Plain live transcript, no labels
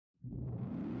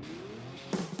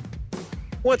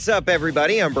What's up,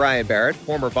 everybody? I'm Brian Barrett,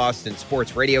 former Boston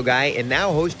sports radio guy, and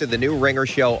now host of the new Ringer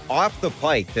show, Off the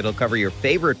Pike, that'll cover your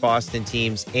favorite Boston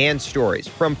teams and stories.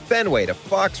 From Fenway to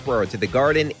Foxborough to the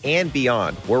Garden and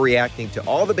beyond, we're reacting to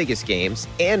all the biggest games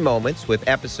and moments with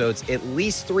episodes at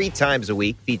least 3 times a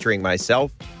week featuring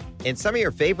myself and some of your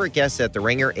favorite guests at the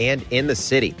Ringer and in the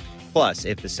city. Plus,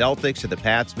 if the Celtics or the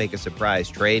Pats make a surprise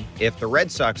trade, if the Red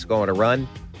Sox go on a run,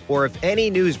 or if any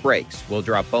news breaks, we'll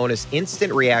drop bonus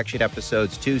instant reaction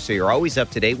episodes too, so you're always up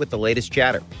to date with the latest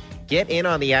chatter. Get in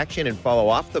on the action and follow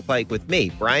Off the Pike with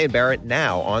me, Brian Barrett,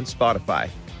 now on Spotify.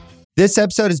 This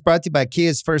episode is brought to you by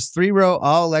Kia's first 3-row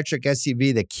all-electric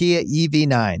SUV, the Kia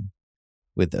EV9.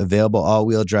 With available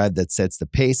all-wheel drive that sets the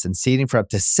pace and seating for up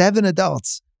to 7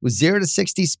 adults. With 0 to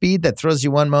 60 speed that throws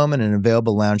you one moment and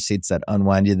available lounge seats that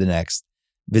unwind you the next.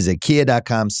 Visit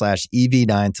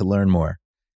kia.com/EV9 to learn more.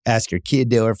 Ask your Kia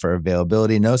dealer for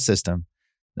availability. No system,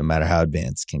 no matter how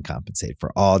advanced, can compensate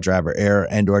for all driver error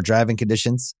and/or driving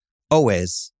conditions.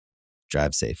 Always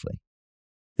drive safely.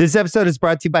 This episode is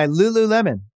brought to you by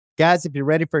Lululemon. Guys, if you're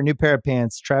ready for a new pair of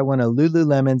pants, try one of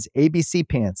Lululemon's ABC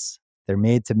pants. They're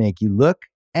made to make you look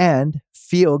and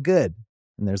feel good.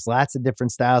 And there's lots of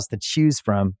different styles to choose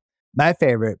from. My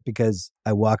favorite, because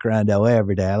I walk around LA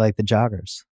every day, I like the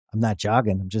joggers. I'm not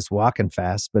jogging, I'm just walking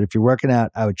fast. But if you're working out,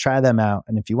 I would try them out.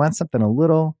 And if you want something a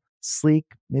little sleek,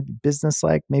 maybe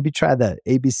business-like, maybe try the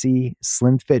ABC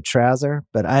Slim Fit trouser.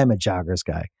 But I am a joggers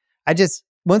guy.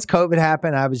 Once COVID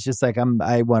happened, I was just like,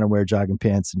 I want to wear jogging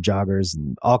pants and joggers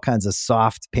and all kinds of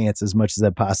soft pants as much as I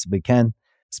possibly can,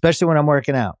 especially when I'm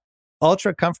working out.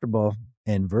 Ultra comfortable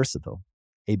and versatile.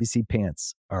 ABC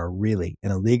pants are really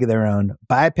in a league of their own.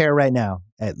 Buy a pair right now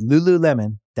at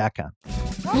Lululemon.com.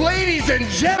 Ladies and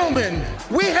gentlemen,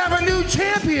 we have a new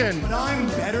champion. But I'm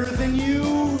better than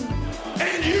you,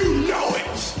 And you know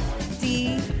it.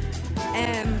 DMD.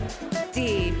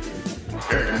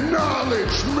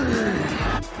 Acknowledge me.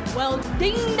 Well,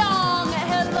 ding dong,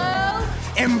 hello.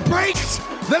 Embrace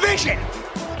the vision.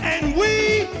 And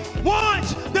we want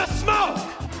the smoke.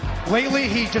 lately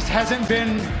he just hasn't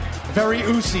been very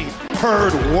oozy.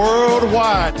 Heard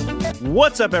worldwide.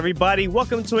 What's up, everybody?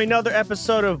 Welcome to another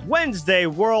episode of Wednesday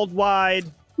Worldwide.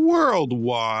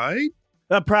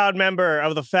 A proud member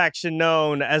of the faction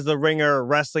known as the Ringer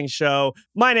Wrestling Show.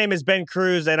 My name is Ben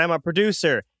Cruz, and I'm a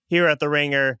producer here at the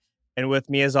Ringer. And with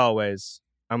me, as always,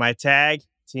 are my tag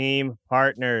team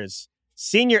partners.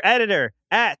 Senior editor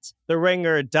at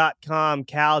TheRinger.com,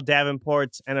 Cal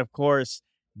Davenport, and of course,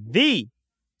 the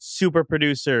super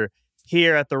producer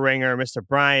here at The Ringer, Mr.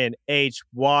 Brian H.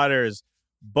 Waters.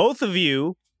 Both of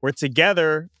you were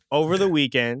together over the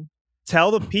weekend.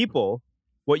 Tell the people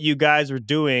what you guys were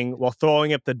doing while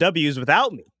throwing up the W's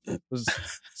without me. It was a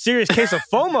serious case of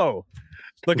FOMO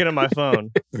looking at my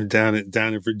phone. We're down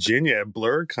in Virginia at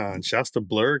BlurCon. Shouts to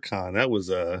BlurCon. There was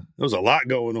a lot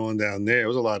going on down there. There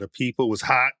was a lot of people. It was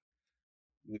hot.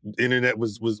 Internet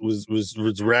was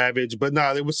ravaged, but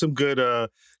there was some good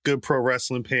pro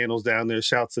wrestling panels down there.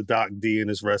 Shouts to Doc D and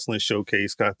his wrestling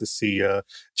showcase. Got to see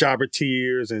Jobber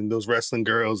Tears and those wrestling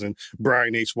girls and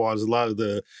Brian H. Waters. A lot of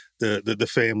the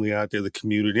family out there, the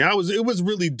community. It was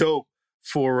really dope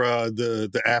for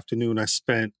the afternoon I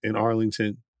spent in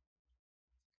Arlington.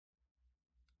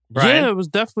 Brian? Yeah, it was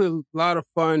definitely a lot of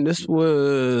fun. This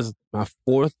was my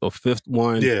 4th or 5th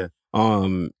one. Yeah.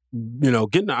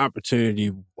 Getting the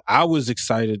opportunity, I was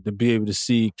excited to be able to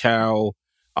see Cal,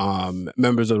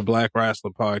 members of the Black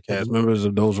Wrestling Podcast, members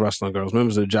of those wrestling girls,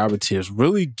 members of the Jobber Tears,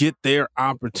 really get their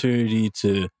opportunity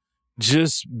to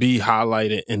just be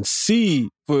highlighted and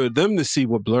for them to see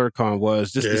what BlurCon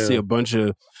was, just to see a bunch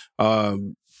of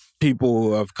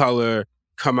people of color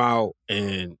come out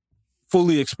and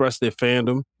fully express their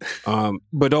fandom,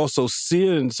 but also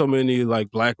seeing so many like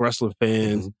Black wrestling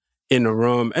fans in the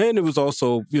room. And it was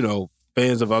also,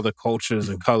 fans of other cultures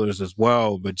and colors as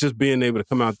well. But just being able to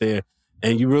come out there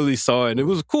and you really saw it. And it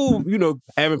was cool,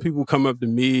 having people come up to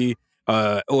me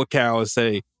or Cal and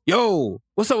say, yo,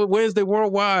 what's up with Wednesday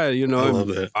Worldwide? I love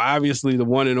that. Obviously the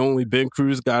one and only Ben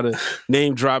Cruz got a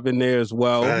name drop in there as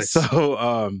well. Nice.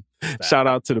 So shout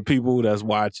out to the people that's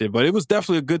watching. But it was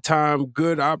definitely a good time,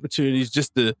 good opportunities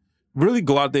just to really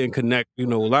go out there and connect. A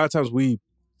lot of times we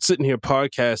sitting here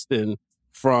podcasting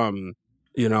from,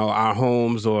 our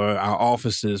homes or our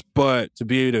offices, but to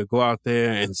be able to go out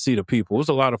there and see the people, it was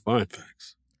a lot of fun.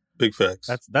 Facts. Big facts.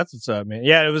 That's what's up, man.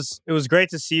 Yeah, it was great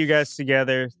to see you guys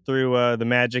together through the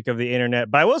magic of the internet.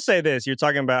 But I will say this, you're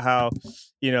talking about how,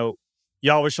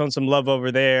 y'all were showing some love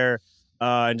over there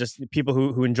and just people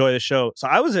who enjoy the show. So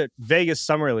I was at Vegas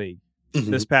Summer League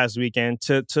this past weekend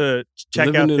to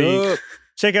check out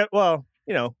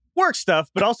work stuff,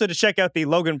 but also to check out the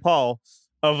Logan Paul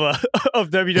of of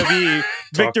WWE,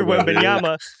 Victor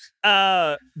Wembanyama.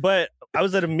 But I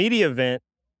was at a media event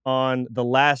on the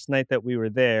last night that we were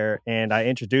there, and I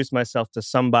introduced myself to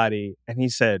somebody, and he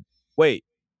said, "Wait,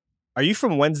 are you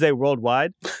from Wednesday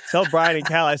Worldwide? Tell Brian and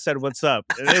Cal I said what's up."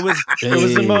 And it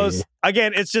was the most.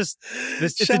 Again, it's just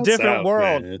it's a different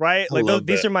world, man. Right? Like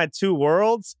these are my two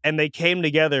worlds, and they came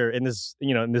together in this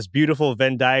in this beautiful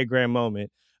Venn diagram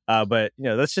moment. But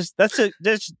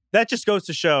that just goes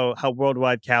to show how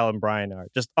worldwide Cal and Brian are.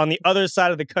 Just on the other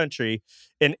side of the country,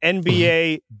 in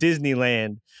NBA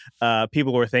Disneyland,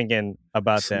 people were thinking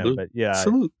about them. But yeah,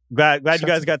 glad you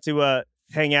guys got to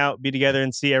hang out, be together,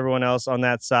 and see everyone else on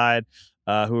that side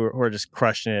who are just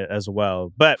crushing it as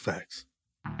well. But facts.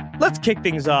 Let's kick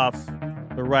things off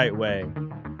the right way.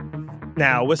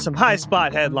 Now, with some high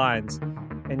spot headlines,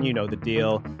 and you know the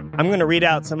deal. I'm going to read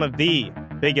out some of the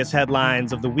biggest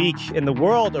headlines of the week in the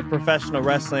world of professional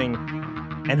wrestling.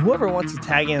 And whoever wants to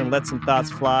tag in and let some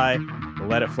thoughts fly, will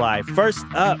let it fly. First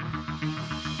up,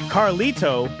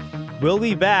 Carlito will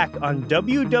be back on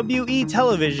WWE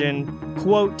television,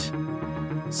 quote,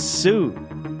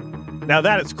 soon. Now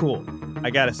that is cool, I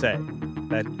gotta say,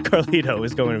 that Carlito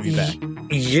is going to be back.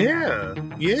 Yeah.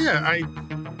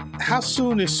 How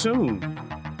soon is soon?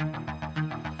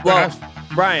 Well,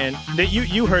 Brian,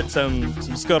 you heard some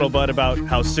scuttlebutt about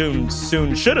how soon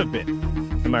should have been.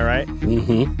 Am I right?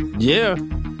 Mm-hmm. Yeah.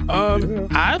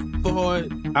 I thought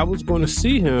I was going to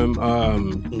see him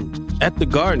at the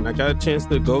Garden. I got a chance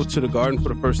to go to the Garden for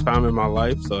the first time in my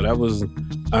life, so that was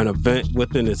an event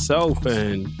within itself.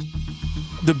 And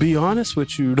to be honest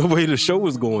with you, the way the show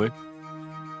was going,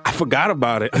 I forgot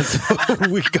about it until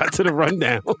we got to the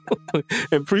rundown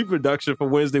and pre-production for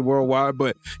Wednesday Worldwide.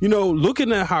 But,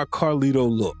 looking at how Carlito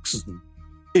looks,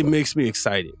 it makes me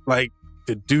excited. Like,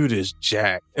 the dude is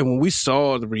jacked. And when we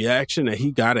saw the reaction that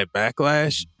he got at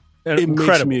Backlash, it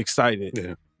makes me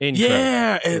excited. Yeah.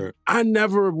 Yeah. And I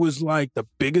never was like the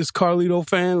biggest Carlito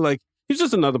fan. Like, he's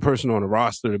just another person on the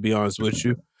roster, to be honest with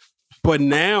you. But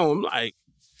now I'm like,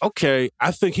 okay,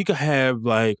 I think he could have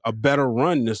like a better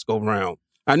run this go round.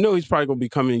 I know he's probably going to be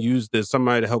coming and used as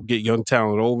somebody to help get young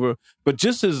talent over, but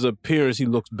just his appearance, he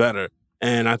looks better.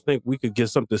 And I think we could get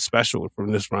something special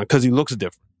from this run because he looks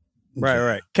different.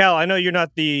 Right. Cal, I know you're not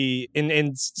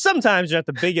sometimes you're not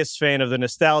the biggest fan of the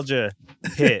nostalgia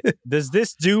hit. Does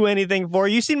this do anything for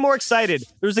you? You seem more excited.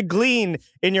 There's a gleam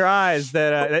in your eyes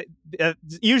that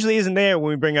usually isn't there when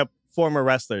we bring up former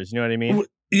wrestlers. You know what I mean?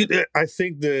 I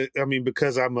think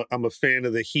because I'm a fan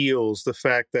of the heels, the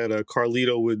fact that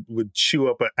Carlito would chew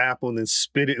up an apple and then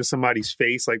spit it in somebody's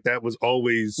face, like that was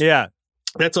always that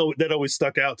always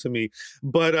stuck out to me.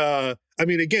 But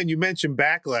again, you mentioned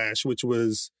Backlash, which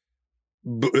was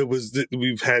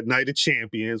we've had Night of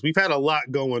Champions, we've had a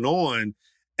lot going on,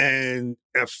 and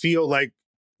I feel like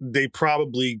they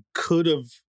probably could have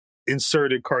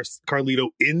inserted Carlito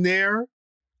in there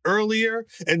earlier,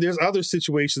 and there's other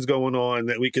situations going on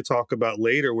that we could talk about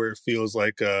later where it feels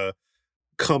like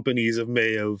companies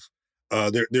they're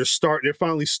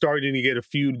finally starting to get a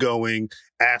feud going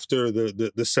after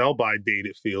the sell-by date,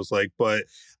 it feels like. But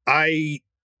I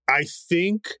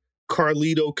think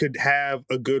Carlito could have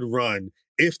a good run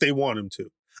if they want him to.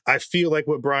 I feel like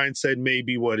what Brian said may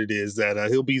be what it is, that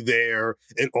he'll be there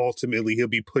and ultimately he'll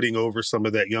be putting over some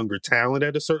of that younger talent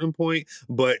at a certain point.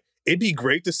 But it'd be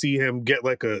great to see him get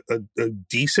like a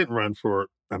decent run for,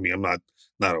 I'm not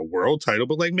a world title,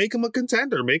 but like make him a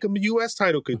contender, make him a U.S.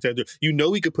 title contender. He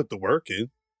could put the work in.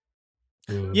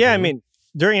 Mm-hmm. Yeah,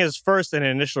 during his first and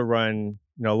initial run,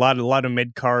 a lot of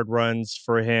mid-card runs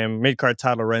for him, mid-card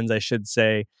title runs, I should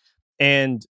say.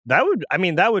 And I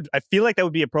feel like that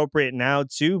would be appropriate now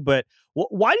too. But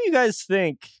why do you guys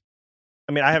think,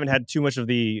 I haven't had too much of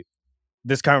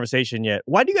this conversation yet.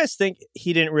 Why do you guys think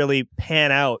he didn't really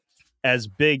pan out as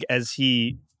big as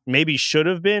he maybe should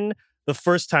have been the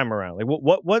first time around? Like,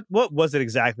 what was it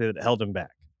exactly that held him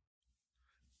back?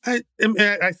 I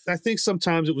think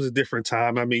sometimes it was a different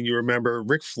time. You remember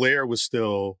Ric Flair was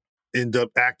still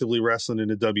actively wrestling in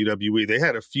the WWE. They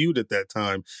had a feud at that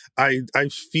time. I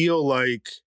feel like,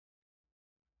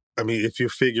 if you're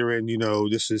figuring,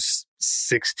 this is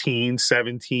 16,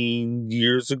 17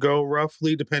 years ago,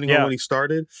 roughly, depending on when he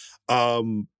started,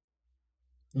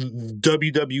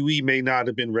 WWE may not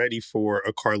have been ready for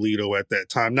a Carlito at that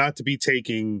time, not to be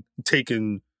taken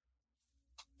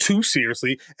too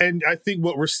seriously. And I think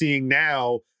what we're seeing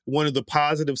now, one of the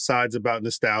positive sides about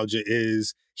nostalgia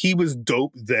is he was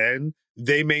dope then.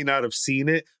 They may not have seen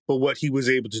it, but what he was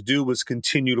able to do was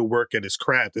continue to work at his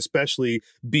craft, especially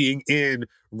being in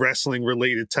wrestling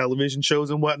related television shows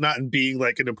and whatnot, and being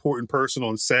like an important person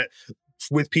on set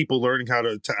with people learning how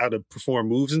to perform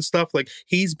moves and stuff. Like,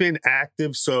 he's been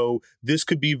active, so this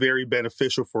could be very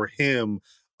beneficial for him.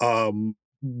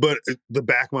 But the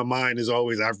back of my mind is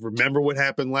always, I remember what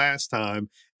happened last time,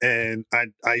 and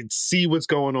I see what's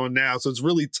going on now. So it's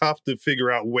really tough to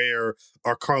figure out where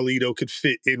our Carlito could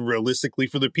fit in realistically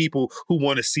for the people who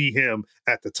want to see him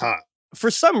at the top.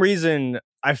 For some reason,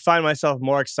 I find myself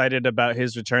more excited about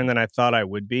his return than I thought I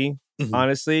would be,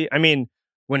 honestly. I mean,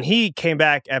 when he came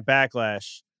back at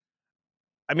Backlash,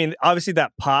 I mean, obviously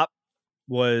that pop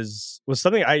was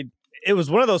something it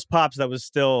was one of those pops that was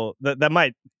still that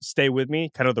might stay with me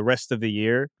kind of the rest of the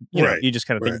year. You know, you just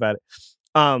kind of think about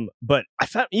it. But I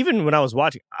found, even when I was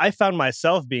watching, I found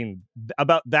myself being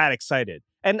about that excited.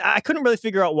 And I couldn't really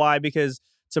figure out why, because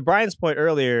to Brian's point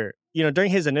earlier, you know, during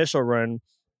his initial run,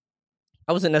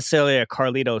 I wasn't necessarily a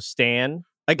Carlito stan.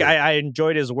 Like, I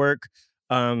enjoyed his work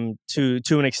to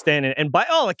an extent. And by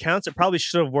all accounts, it probably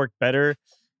should have worked better.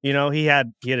 You know, he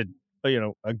had a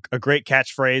great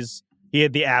catchphrase. He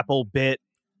had the Apple bit.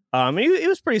 He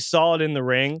was pretty solid in the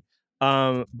ring.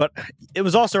 But it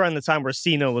was also around the time where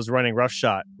Cena was running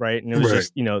roughshod, right? And it was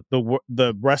just, you know,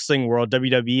 the wrestling world,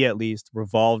 WWE at least,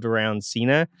 revolved around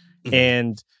Cena.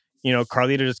 And, you know,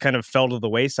 Carlito just kind of fell to the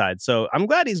wayside. So I'm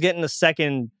glad he's getting a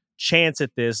second chance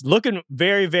at this, looking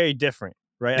very, very different,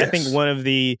 right? Yes. I think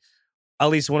at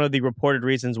least one of the reported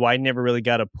reasons why he never really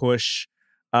got a push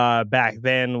back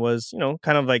then was, you know,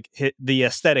 kind of like the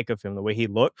aesthetic of him, the way he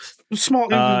looked. Small,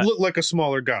 he looked like a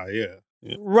smaller guy, yeah.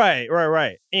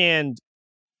 Right. And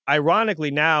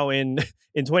ironically, now in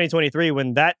 2023,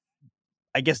 when that,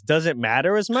 I guess, doesn't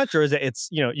matter as much, or is it's,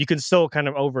 you know, you can still kind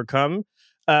of overcome.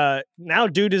 Now,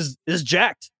 dude is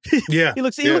jacked. Yeah, he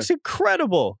looks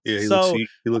incredible. Yeah,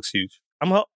 he looks huge.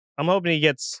 I'm hoping he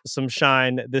gets some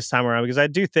shine this time around, because I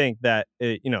do think that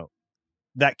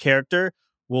that character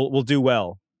will do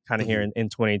well kind of here in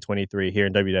 2023 here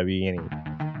in WWE. Anyway.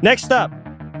 Next up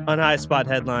on High Spot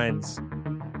Headlines,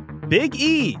 Big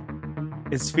E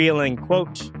is feeling,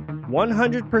 quote,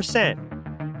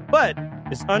 100%, but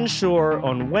is unsure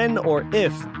on when or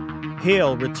if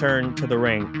he'll return to the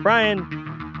ring. Brian,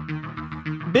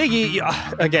 Big E,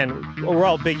 again, we're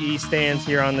all Big E stans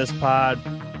here on this pod.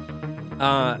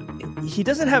 He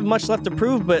doesn't have much left to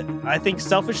prove, but I think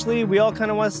selfishly, we all kind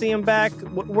of want to see him back.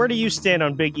 Where do you stand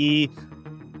on Big E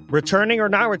returning or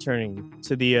not returning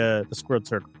to the Squared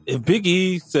Circle? If Big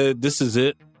E said this is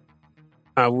it,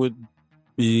 I would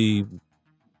be,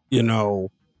 you know,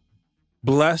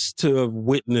 blessed to have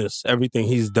witnessed everything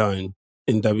he's done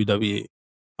in WWE.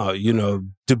 You know,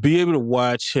 to be able to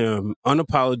watch him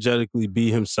unapologetically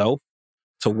be himself,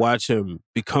 to watch him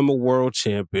become a world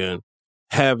champion,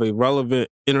 have a relevant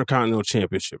Intercontinental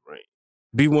Championship reign,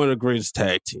 be one of the greatest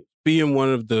tag teams, be in one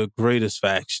of the greatest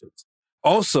factions.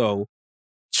 Also,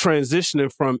 transitioning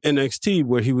from NXT,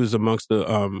 where he was amongst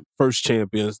the first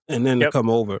champions, and then to come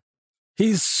over.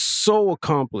 He's so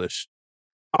accomplished.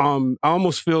 I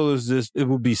almost feel as if it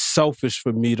would be selfish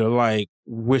for me to like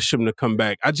wish him to come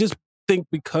back. I just think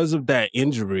because of that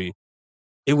injury,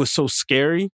 it was so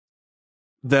scary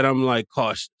that I'm like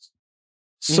cautious.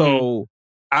 So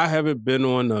I haven't been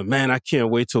on the, man, I can't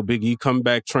wait till Big E come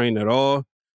back train at all.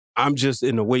 I'm just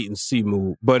in a wait and see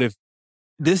mood. But if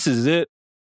this is it,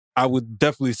 I would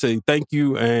definitely say thank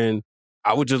you. And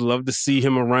I would just love to see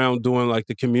him around doing like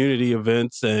the community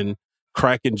events and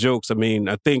cracking jokes. I mean,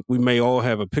 I think we may all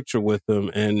have a picture with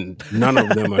him, and none of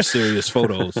them are serious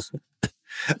photos.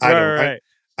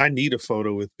 I need a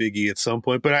photo with Big E at some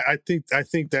point, but I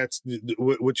think that's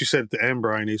what you said at the end,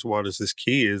 Brian Ace Waters. Is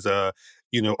key is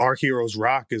you know, Our Heroes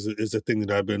Rock is a thing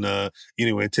that I've been you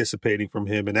know, anticipating from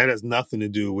him, and that has nothing to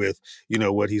do with, you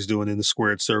know, what he's doing in the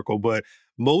Squared Circle. But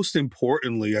most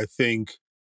importantly, I think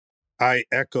I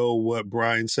echo what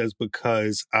Brian says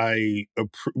because I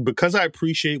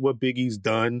appreciate what Big E's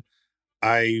done.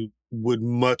 I would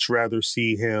much rather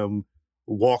see him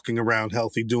walking around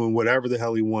healthy, doing whatever the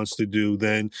hell he wants to do,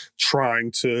 than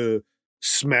trying to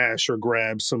smash or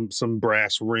grab some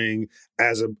brass ring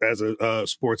as a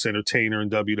sports entertainer in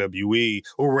WWE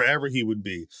or wherever he would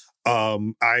be.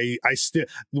 I still,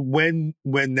 when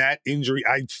that injury,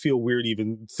 I feel weird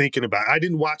even thinking about it. I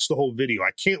didn't watch the whole video.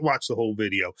 I can't watch the whole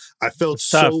video. I felt it's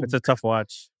tough. It's a tough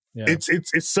watch. Yeah.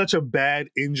 It's such a bad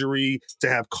injury to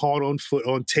have caught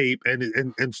on tape,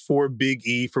 and for Big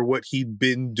E, for what he'd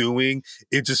been doing,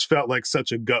 it just felt like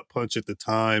such a gut punch at the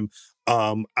time.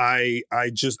 I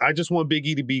just want Big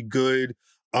E to be good.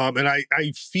 And I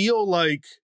feel like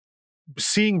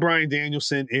seeing Bryan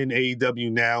Danielson in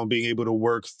AEW now and being able to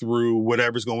work through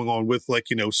whatever's going on with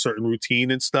certain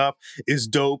routine and stuff is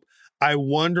dope. I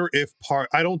wonder if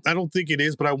I don't think it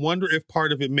is, but I wonder if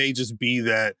part of it may just be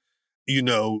that, I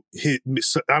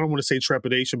don't want to say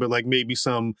trepidation, but like maybe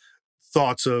some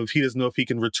thoughts of he doesn't know if he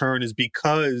can return is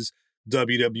because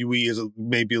WWE is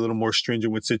maybe a little more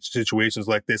stringent with situations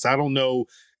like this. I don't know.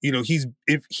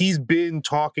 If he's been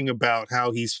talking about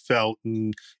how he's felt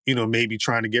and, maybe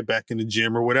trying to get back in the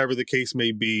gym or whatever the case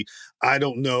may be. I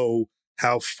don't know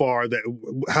how far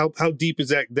how deep is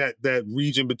that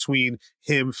region between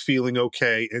him feeling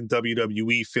okay and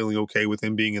WWE feeling okay with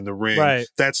him being in the ring. Right.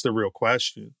 That's the real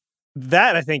question.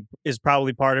 That, I think, is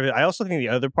probably part of it. I also think the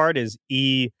other part is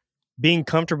being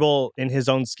comfortable in his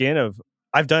own skin of,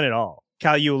 I've done it all.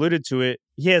 Cal, you alluded to it.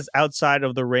 He has outside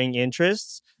of the ring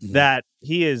interests that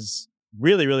he is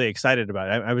really, really excited about.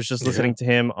 I was just listening to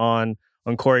him on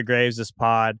Corey Graves'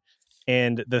 pod,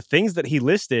 and the things that he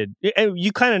listed, and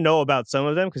you kind of know about some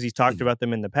of them because he's talked about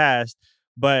them in the past,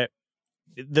 but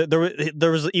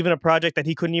there was even a project that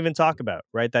he couldn't even talk about,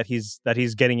 right? That he's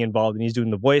getting involved in. He's doing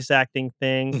the voice acting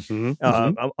thing,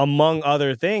 among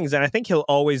other things. And I think he'll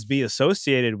always be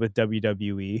associated with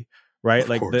WWE, right?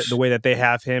 Like the way that they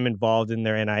have him involved in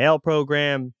their NIL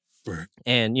program, right.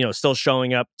 And still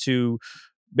showing up to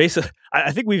basically.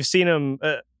 I think we've seen him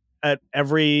at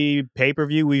every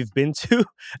pay-per-view we've been to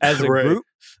as a group,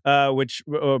 which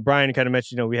Brian kind of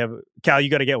mentioned. We have Cal. You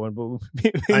got to get one, but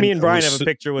me and Brian have a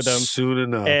picture with him soon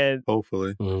enough, and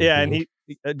hopefully. Yeah, and he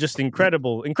just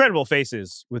incredible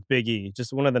faces with Big E.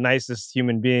 Just one of the nicest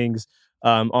human beings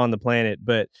on the planet.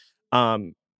 But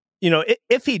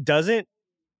if he doesn't,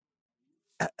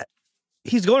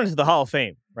 he's going into the Hall of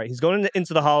Fame, right? He's going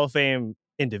into the Hall of Fame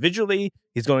individually.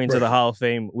 He's going into the Hall of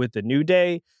Fame with the New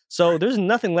Day. So there's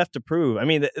nothing left to prove. I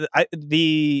mean,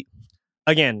 the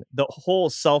whole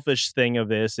selfish thing of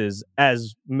this is,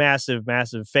 as massive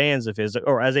fans of his,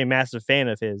 or as a massive fan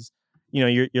of his,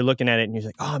 you're looking at it and you're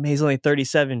like, oh man, he's only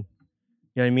 37. You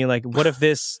know what I mean? Like, what if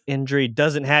this injury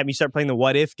doesn't happen? You start playing the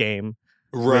what if game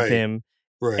with him,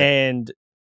 right? And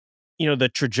the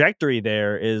trajectory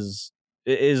there is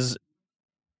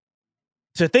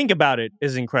to think about it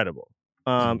is incredible.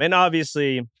 And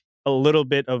obviously a little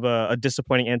bit of a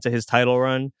disappointing end to his title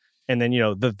run, and then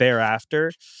the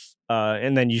thereafter,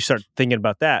 and then you start thinking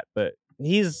about that. But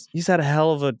he's had a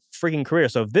hell of a freaking career.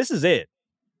 So if this is it,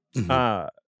 he's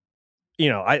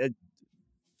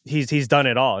done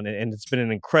it all, and it's been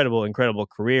an incredible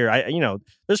career.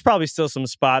 There's probably still some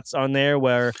spots on there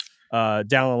where down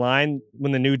the line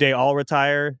when the New Day all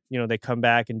retire, they come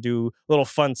back and do a little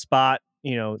fun spot.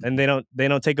 And they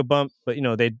don't take a bump, but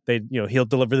they he'll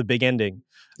deliver the big ending,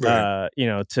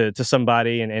 to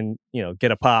somebody and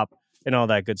get a pop and all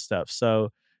that good stuff. So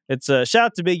it's a shout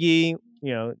out to Big E.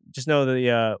 Just know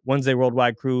the Wednesday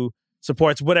Worldwide crew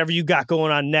supports whatever you got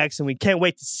going on next, and we can't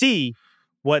wait to see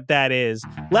what that is.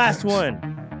 Last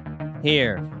one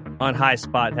here on High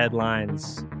Spot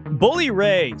Headlines. Bully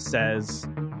Ray says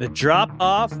the drop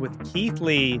off with Keith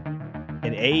Lee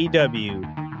in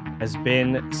AEW has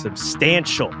been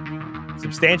substantial.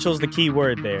 Substantial is the key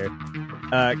word there.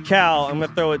 Cal, I'm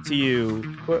gonna throw it to you.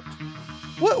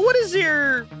 What is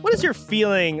your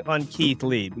feeling on Keith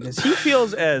Lee? Because he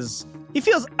feels as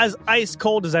ice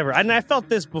cold as ever. And I felt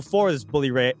this before I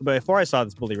saw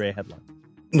this Bully Ray headline.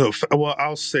 No, well,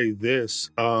 I'll say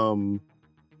this.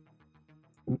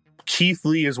 Keith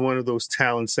Lee is one of those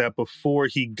talents that before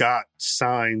he got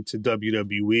signed to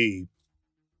WWE,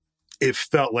 it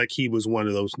felt like he was one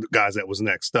of those guys that was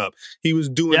next up. He was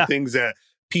doing things that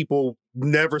people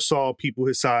never saw people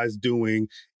his size doing.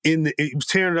 He was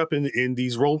tearing it up in the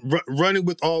indies, running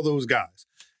with all those guys.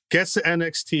 Gets to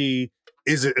NXT,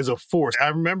 is a force. I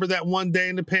remember that one day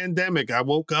in the pandemic, I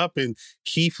woke up and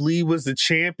Keith Lee was the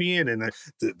champion, and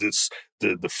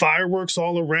the fireworks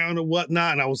all around and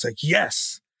whatnot. And I was like,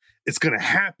 yes, it's going to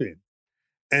happen.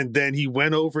 And then he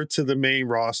went over to the main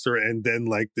roster, and then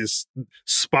like this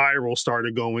spiral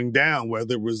started going down,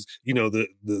 whether it was,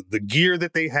 the gear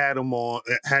that they had him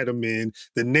in,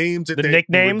 the names that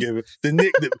they were given.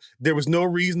 There was no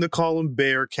reason to call him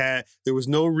Bearcat. There was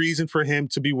no reason for him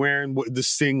to be wearing the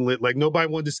singlet. Like nobody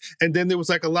wanted this. And then there was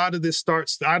like a lot of this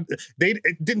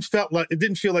it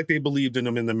didn't feel like they believed in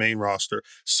him in the main roster.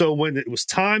 So when it was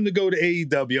time to go to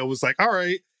AEW, I was like, all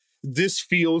right, this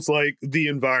feels like the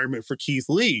environment for Keith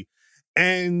Lee.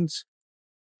 And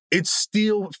it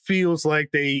still feels like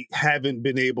they haven't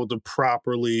been able to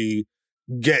properly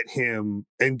get him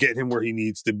where he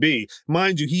needs to be.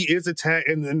 Mind you, he is attacked,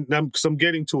 and I'm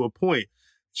getting to a point.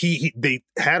 They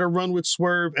had a run with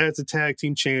Swerve as the tag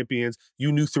team champions.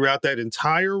 You knew throughout that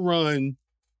entire run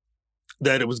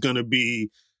that it was going to be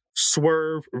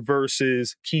Swerve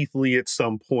versus Keith Lee at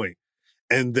some point.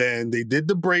 And then they did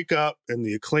the breakup, and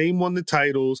the Acclaim won the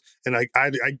titles. And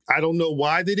I don't know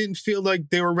why they didn't feel like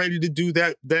they were ready to do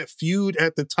that feud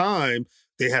at the time.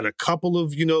 They had a couple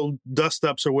of, dust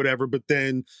ups or whatever, but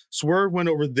then Swerve went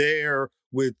over there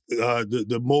with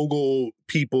the Mogul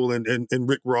people and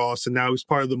Rick Ross, and now he's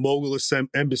part of the Mogul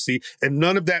Embassy, and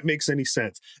none of that makes any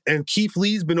sense. And Keith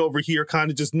Lee's been over here kind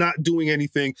of just not doing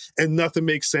anything, and nothing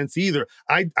makes sense either.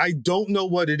 I don't know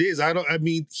what it is.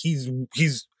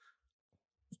 He's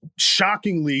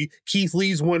shockingly, Keith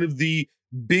Lee's one of the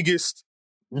biggest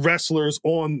wrestlers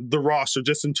on the roster,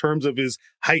 just in terms of his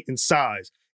height and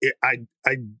size.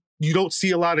 You don't see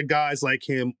a lot of guys like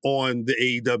him on the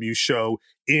AEW show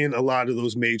in a lot of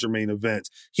those major main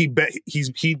events. He'd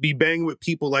be banging with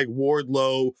people like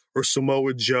Wardlow or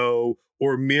Samoa Joe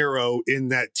or Miro in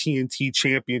that TNT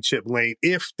championship lane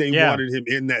if they wanted him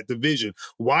in that division.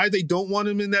 Why they don't want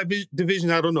him in that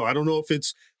division, I don't know. I don't know if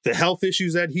it's the health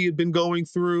issues that he had been going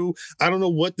through. I don't know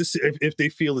what if they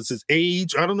feel it's his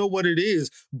age. I don't know what it is,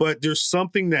 but there's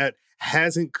something that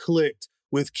hasn't clicked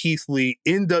with Keith Lee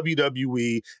in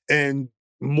WWE, and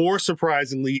more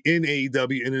surprisingly in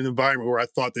AEW, in an environment where I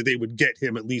thought that they would get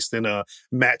him at least in a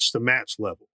match-to-match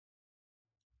level.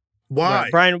 Why?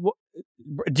 Brian,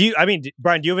 do you have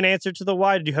an answer to the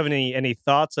why? Do you have any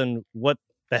thoughts on what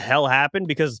the hell happened?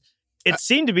 Because it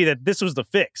seemed to be that this was the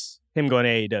fix, him going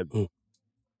to AEW.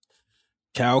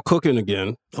 Cal cooking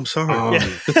again. I'm sorry.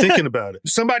 Thinking about it.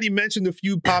 Somebody mentioned a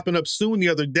feud popping up soon the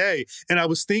other day, and I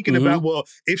was thinking about, well,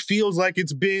 it feels like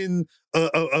it's been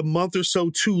a month or so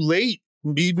too late,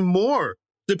 even more,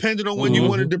 depending on when you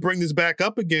wanted to bring this back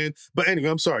up again. But anyway,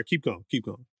 I'm sorry. Keep going.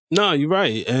 No, you're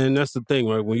right. And that's the thing,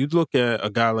 right? When you look at a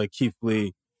guy like Keith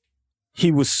Lee, he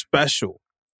was special.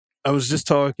 I was just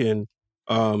talking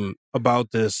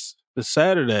about this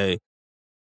Saturday.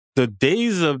 The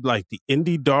days of like the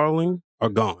indie darling are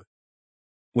gone.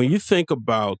 When you think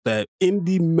about that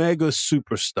indie mega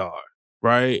superstar,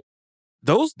 right?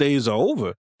 Those days are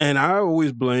over. And I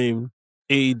always blame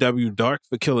AEW Dark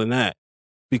for killing that,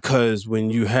 because when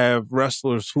you have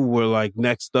wrestlers who were like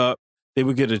next up, they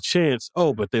would get a chance.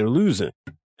 Oh, but they're losing.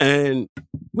 And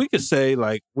we could say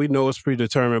like, we know it's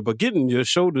predetermined, but getting your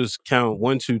shoulders count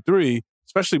 1, 2, 3,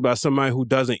 especially by somebody who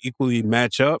doesn't equally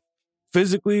match up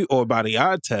physically or by the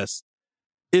eye test,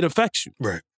 it affects you.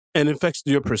 Right. And it affects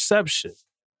your perception.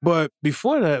 But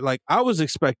before that, like, I was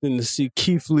expecting to see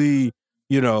Keith Lee,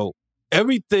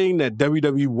 everything that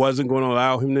WWE wasn't going to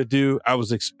allow him to do, I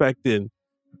was expecting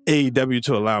AEW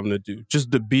to allow him to do,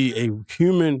 just to be a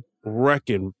human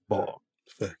wrecking ball.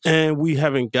 Thanks. And we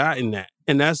haven't gotten that.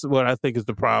 And that's what I think is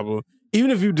the problem.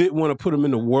 Even if you didn't want to put him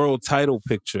in the world title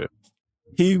picture,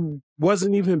 he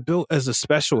wasn't even built as a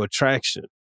special attraction.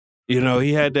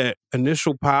 He had that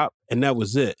initial pop, and that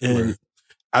was it. And right.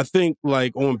 I think,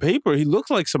 like, on paper, he looks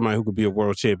like somebody who could be a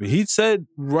world champion. He said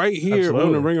right here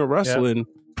on the Ring of Wrestling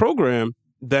program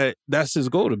that that's his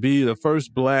goal, to be the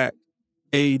first black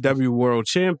AEW world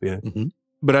champion. Mm-hmm.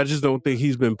 But I just don't think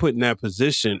he's been put in that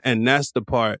position. And that's the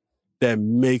part that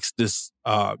makes this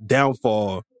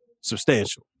downfall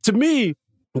substantial. To me,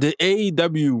 the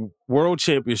AEW world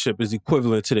championship is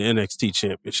equivalent to the NXT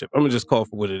championship. I'm going to just call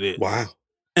for what it is. Wow.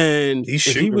 And he's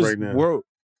if he was right now.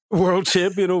 world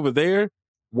champion over there,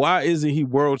 why isn't he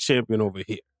world champion over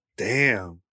here?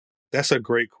 Damn. That's a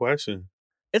great question.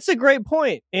 It's a great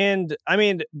point. And I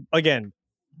mean, again,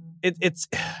 it's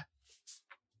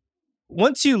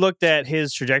once you looked at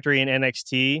his trajectory in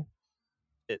NXT,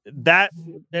 that,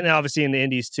 and obviously in the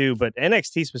indies too, but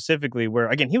NXT specifically, where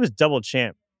again, he was double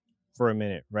champ for a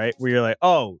minute, right? Where you're like,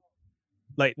 oh,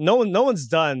 like no one's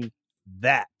done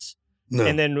that. No.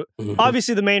 And then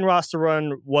obviously the main roster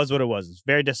run was what it was. It's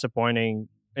very disappointing.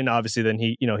 And obviously then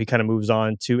he kind of moves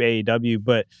on to AEW.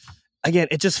 But again,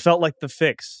 it just felt like the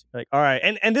fix. Like, all right.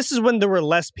 And this is when there were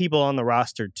less people on the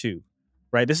roster too,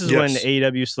 right? This is when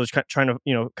AEW was trying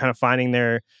to, kind of finding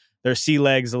their sea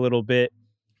legs a little bit.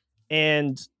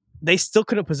 And they still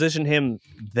couldn't position him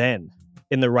then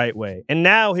in the right way. And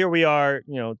now here we are,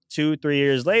 2-3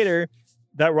 years later,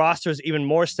 that roster is even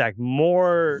more stacked.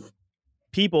 More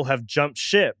people have jumped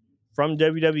ship from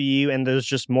WWE, and there's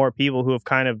just more people who have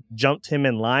kind of jumped him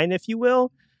in line, if you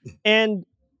will. And,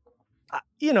 I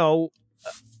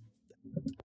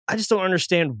just don't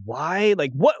understand why,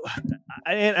 like what,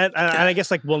 and I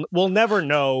guess like we'll never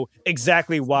know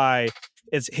exactly why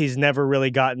he's never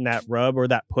really gotten that rub or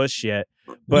that push yet.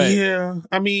 But yeah,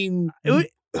 I mean,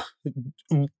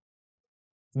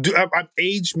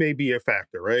 Age may be a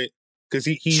factor, right? Because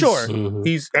he's Sure.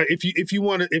 He's if you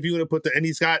want to put and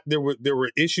he's got there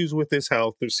were issues with his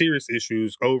health. There's serious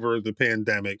issues over the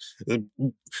pandemic.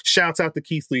 Shouts out to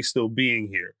Keith Lee still being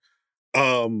here.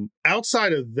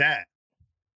 Outside of that,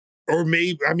 or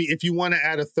maybe if you want to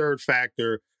add a third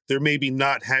factor, there may be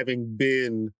not having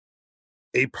been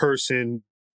a person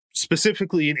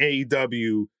specifically in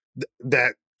AEW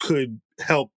that could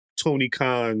help Tony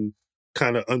Khan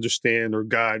kind of understand or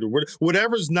guide or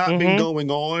whatever's not been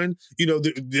going on.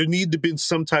 There need to be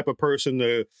some type of person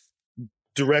to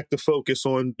direct the focus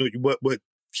on what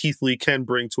Keith Lee can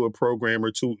bring to a program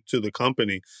or to the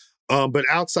company. But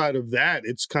outside of that,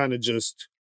 it's kind of just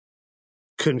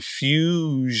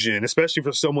confusion, especially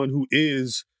for someone who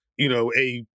is,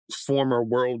 a former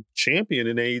world champion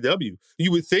in AEW.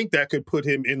 You would think that could put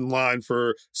him in line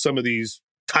for some of these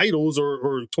titles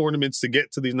or tournaments to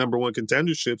get to these number one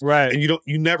contenderships, right? And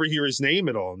you never hear his name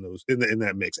at all in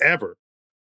that mix ever.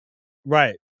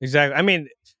 Right, exactly.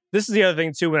 This is the other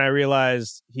thing too. When I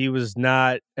realized he was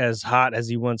not as hot as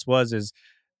he once was, is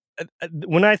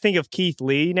when I think of Keith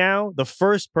Lee now, the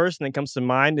first person that comes to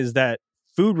mind is that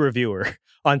food reviewer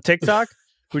on TikTok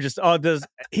who just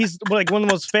he's like one of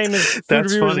the most famous food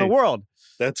reviewers in the world.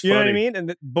 That's funny. You know what I mean?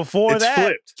 And before it's that,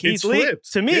 flipped. Keith Lee,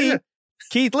 to me,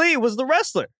 Keith Lee was the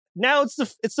wrestler. Now it's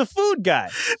the food guy.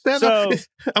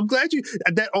 I'm glad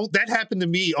that happened to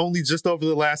me only just over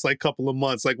the last couple of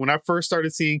months. Like when I first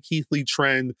started seeing Keith Lee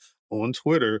trend on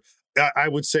Twitter, I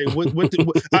would say I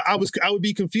would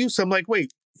be confused. I'm like,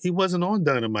 wait, he wasn't on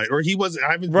Dynamite, or he wasn't.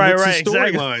 I haven't right, the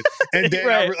storyline, exactly. And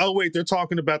then wait, they're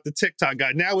talking about the TikTok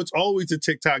guy. Now it's always the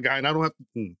TikTok guy, and I don't have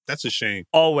to. That's a shame.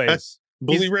 Always,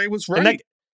 Bully Ray was right,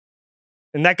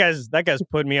 and that guy's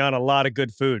put me on a lot of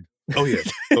good food. Oh yeah,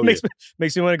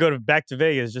 makes me want to go back to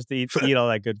Vegas just to eat all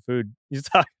that good food he's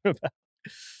talking about.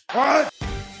 What?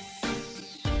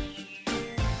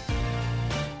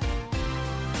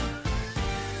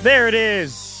 There it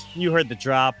is. You heard the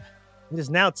drop. It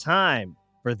is now time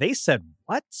for They Said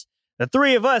What? The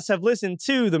three of us have listened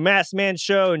to The Masked Man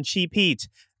Show and Cheap Heat,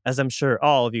 as I'm sure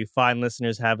all of you fine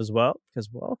listeners have as well, because,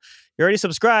 well, you're already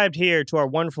subscribed here to our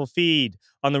wonderful feed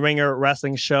on the Ringer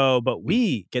Wrestling Show, but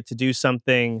we get to do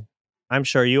something I'm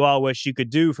sure you all wish you could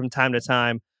do from time to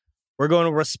time. We're going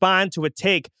to respond to a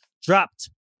take dropped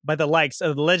by the likes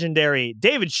of the legendary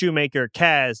David Shoemaker,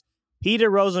 Kaz, Peter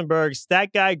Rosenberg,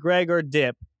 Stat Guy Greg, or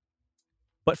Dip.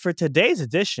 But for today's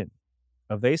edition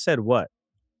of They Said What,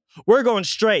 we're going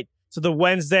straight to the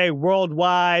Wednesday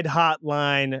Worldwide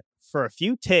Hotline for a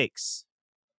few takes.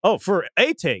 Oh, for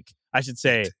a take, I should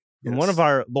say, from one of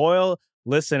our loyal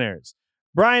listeners.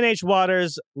 Brian H.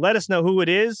 Waters, let us know who it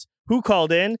is, who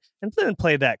called in, and then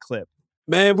play that clip.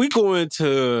 Man, we go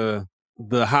into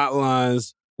the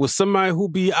hotlines with somebody who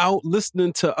be out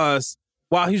listening to us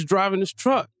while he's driving his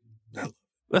truck.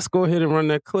 Let's go ahead and run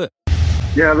that clip.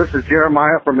 Yeah, this is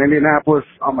Jeremiah from Indianapolis.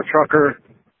 I'm a trucker.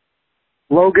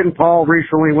 Logan Paul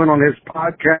recently went on his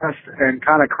podcast and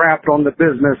kind of crapped on the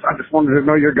business. I just wanted to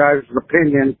know your guys'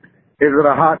 opinion. Is it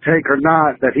a hot take or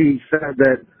not that he said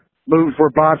that moves were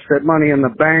botched at Money in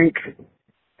the Bank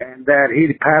and that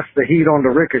he passed the heat on to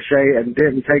Ricochet and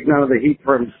didn't take none of the heat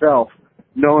for himself?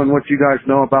 Knowing what you guys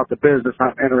know about the business,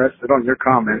 I'm interested on your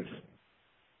comments.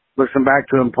 Listen back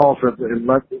to Impulsive and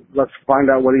let's find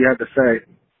out what he had to say.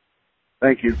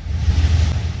 Thank you.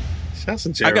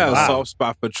 I got a soft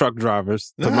spot for truck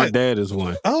drivers. So my dad is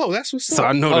one. Oh, that's what's up. So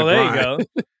I know the grind. There you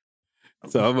go.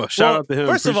 So I'm shout out to him.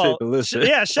 First of all, the listen.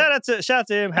 shout out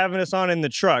to him having us on in the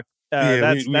truck.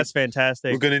 That's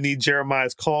fantastic. We're gonna need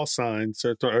Jeremiah's call sign.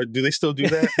 So, or do they still do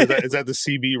that? Is that the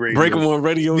CB radio? Break them on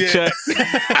radio check.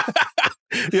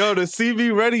 Yo, the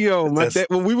CB radio. My dad,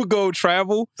 when we would go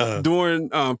travel during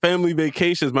family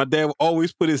vacations, my dad would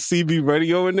always put his CB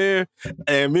radio in there,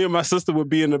 and me and my sister would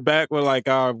be in the back with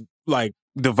our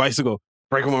device to go.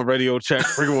 Break them on radio check.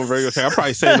 Break them on radio check. I'm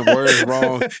probably saying the words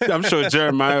wrong. I'm sure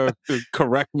Jeremiah will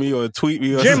correct me or tweet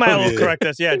me. Or Jeremiah something. will correct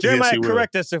us. Yeah, Jeremiah yes,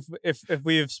 correct us if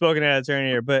we've spoken out of turn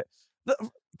here. But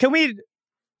can we?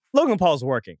 Logan Paul's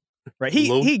working, right?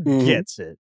 He gets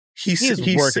it. He's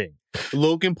working.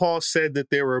 Logan Paul said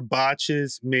that there were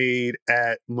botches made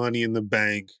at Money in the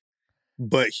Bank,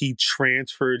 but he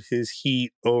transferred his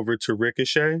heat over to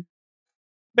Ricochet.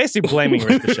 Basically blaming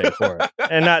Ricochet for it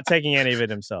and not taking any of it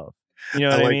himself. You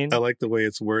know what I mean? I like the way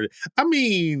it's worded. I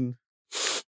mean,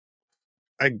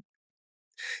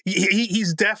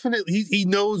 he's definitely he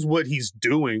knows what he's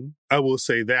doing. I will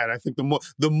say that. I think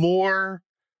the more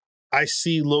I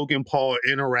see Logan Paul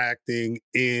interacting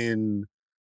in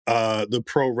the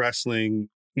pro wrestling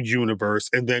universe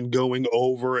and then going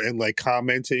over and like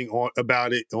commenting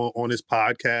about it on his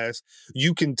podcast,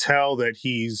 you can tell that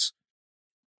he's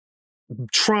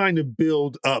trying to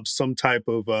build up some type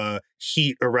of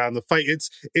heat around the fight.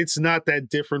 It's not that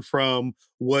different from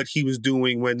what he was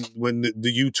doing when the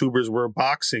YouTubers were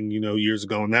boxing, years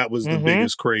ago, and that was the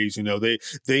biggest craze.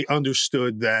 They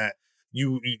understood that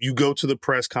you go to the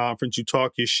press conference, you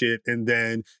talk your shit, and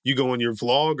then you go on your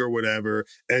vlog or whatever,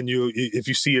 and if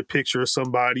you see a picture of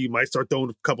somebody, you might start throwing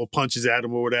a couple punches at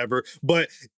them or whatever, but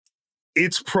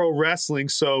it's pro wrestling,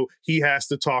 so he has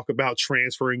to talk about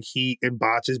transferring heat and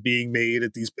botches being made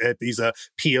at these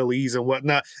PLEs and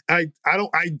whatnot.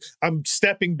 I'm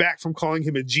stepping back from calling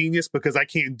him a genius because I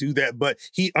can't do that, but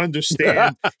he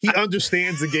understands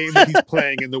the game that he's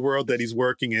playing in the world that he's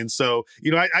working in. So,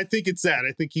 I think it's that.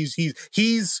 I think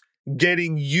he's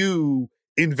getting you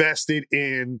invested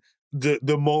in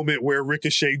the moment where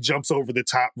Ricochet jumps over the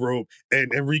top rope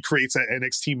and recreates that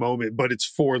NXT moment, but it's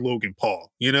for Logan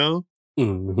Paul,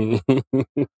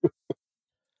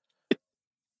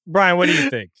 Brian, what do you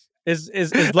think? Is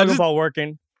Logan Paul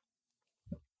working?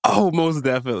 Oh, most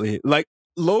definitely. Like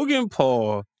Logan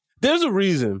Paul, there's a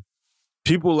reason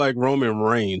people like Roman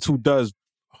Reigns, who does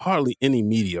hardly any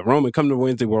media. Roman, come to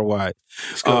Wednesday Worldwide.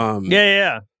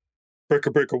 Yeah.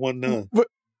 Breaker 19. But,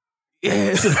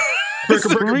 yeah, Breaker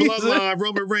Bloodline,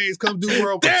 Roman Reigns, come do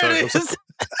World. There it is.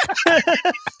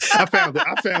 I found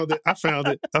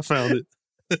it.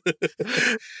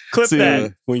 Clip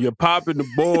that. When you're popping the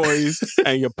boys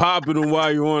and you're popping them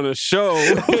while you're on a show.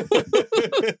 But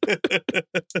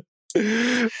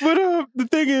the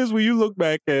thing is, when you look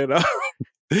back at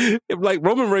like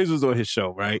Roman Reigns was on his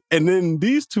show, right? And then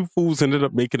these two fools ended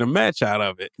up making a match out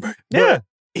of it. Yeah. But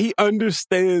he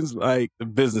understands like the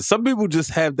business. Some people just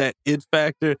have that it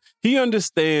factor. He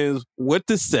understands what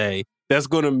to say that's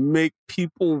going to make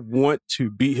people want to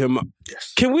beat him up.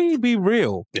 Yes. Can we be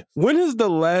real? Yes. When is the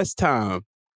last time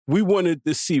we wanted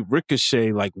to see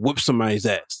Ricochet like whoop somebody's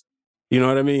ass? You know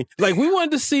what I mean? Like we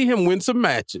wanted to see him win some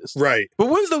matches. Right. But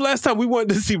when's the last time we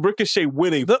wanted to see Ricochet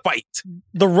win a fight?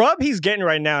 The rub he's getting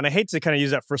right now, and I hate to kind of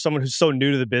use that for someone who's so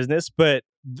new to the business, but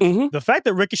the fact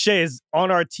that Ricochet is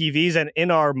on our TVs and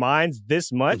in our minds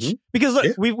this much, because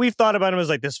look, we've thought about him as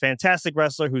like this fantastic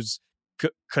wrestler who's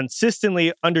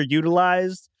consistently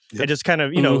underutilized and just kind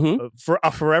of, for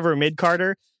a forever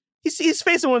mid-carder. He's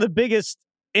facing one of the biggest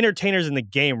entertainers in the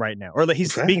game right now, or like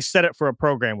he's being set up for a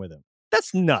program with him.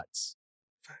 That's nuts.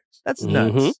 That's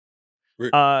nuts.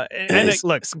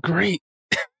 Look, it's great.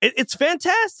 It's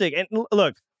fantastic. And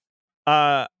look,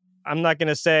 I'm not going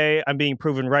to say I'm being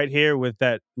proven right here with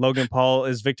that Logan Paul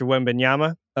is Victor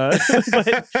Wembanyama. But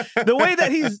the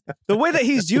way that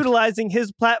he's utilizing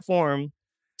his platform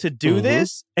to do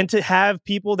this and to have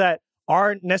people that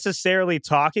aren't necessarily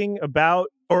talking about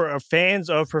or are fans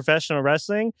of professional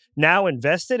wrestling now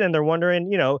invested, and they're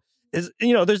wondering, there's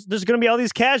going to be all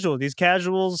these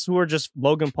casuals who are just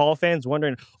Logan Paul fans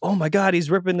wondering, oh my God,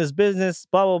 he's ripping this business,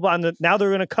 blah, blah, blah. And now they're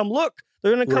going to come look.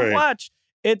 They're going to come watch.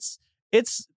 It's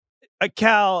a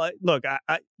Cal. Look,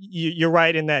 you're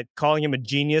right in that calling him a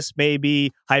genius may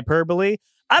be hyperbole.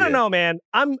 I don't know, man.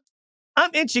 I'm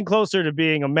inching closer to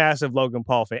being a massive Logan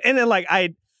Paul fan. And then like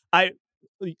a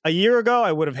year ago,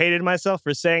 I would have hated myself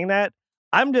for saying that.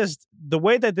 I'm just, the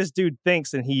way that this dude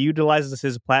thinks and he utilizes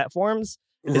his platforms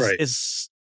is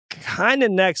kind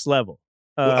of next level.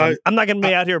 I'm not going to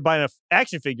be out here buying an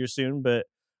action figure soon, but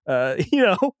he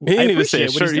didn't even say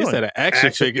a shirt. He said an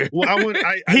action figure. Well,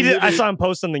 I saw him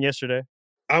post something yesterday.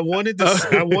 I wanted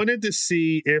to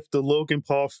see if the Logan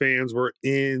Paul fans were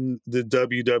in the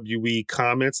WWE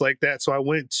comments like that. So I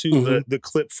went to the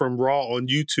clip from Raw on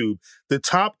YouTube. The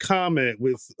top comment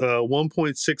with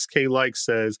 1.6K likes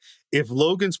says, if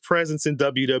Logan's presence in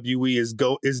WWE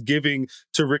is giving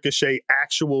to Ricochet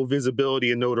actual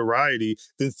visibility and notoriety,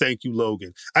 then thank you,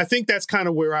 Logan. I think that's kind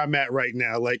of where I'm at right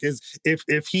now. Like,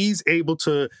 if he's able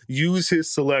to use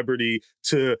his celebrity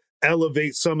to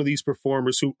elevate some of these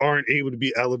performers who aren't able to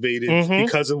be elevated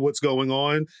because of what's going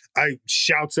on, I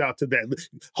shouts out to that.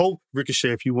 Hope,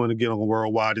 Ricochet, if you want to get on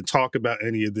Worldwide and talk about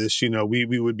any of this,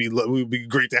 we would be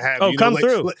great to have you. Come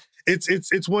through.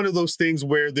 It's one of those things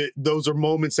where those are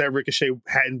moments that Ricochet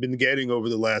hadn't been getting over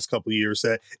the last couple of years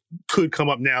that could come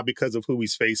up now because of who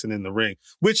he's facing in the ring,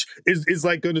 which is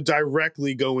like going to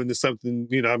directly go into something.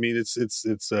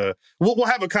 We'll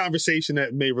have a conversation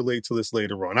that may relate to this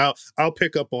later on. I'll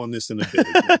pick up on this in a bit.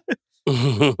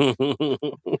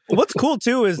 What's cool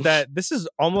too is that this has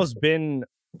almost been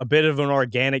a bit of an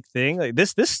organic thing. Like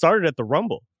this started at the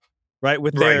Rumble, right?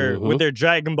 With their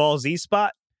Dragon Ball Z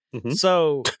spot.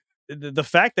 So the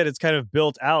fact that it's kind of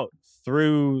built out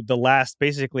through the last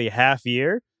basically half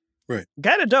year. Right.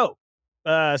 Kind of dope.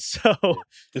 So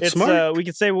it's smart. We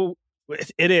could say, well,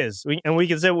 it is. We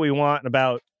can say what we want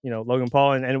about, Logan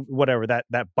Paul and whatever,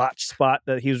 that botch spot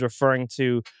that he was referring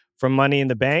to from Money in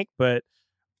the Bank. But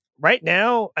right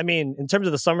now, I mean, in terms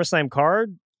of the SummerSlam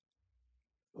card,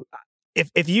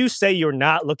 if you say you're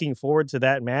not looking forward to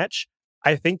that match,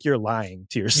 I think you're lying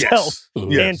to yourself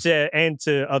and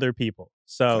to other people.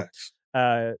 So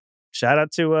shout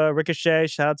out to Ricochet,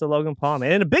 shout out to Logan Paul,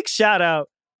 man. And a big shout out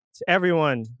to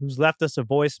everyone who's left us a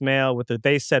voicemail with the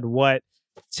They Said What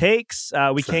takes.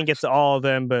 We can't get to all of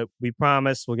them, but we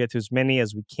promise we'll get to as many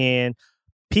as we can.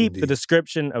 Peep the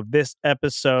description of this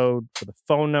episode for the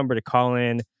phone number to call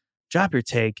in. Drop your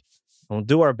take. And we'll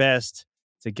do our best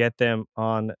to get them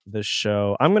on the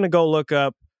show. I'm going to go look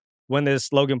up when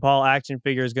this Logan Paul action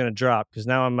figure is going to drop, because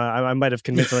now I might have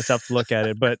convinced myself to look at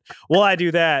it. But while I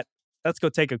do that, let's go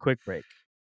take a quick break.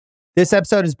 This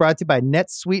episode is brought to you by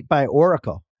NetSuite by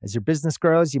Oracle. As your business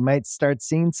grows, you might start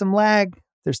seeing some lag.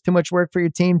 There's too much work for your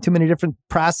team, too many different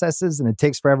processes, and it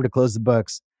takes forever to close the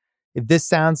books. If this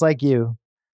sounds like you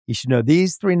should know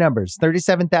these three numbers: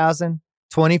 37,000,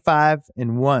 25,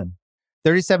 and 1.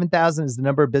 37,000 is the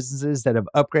number of businesses that have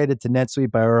upgraded to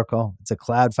NetSuite by Oracle. It's a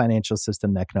cloud financial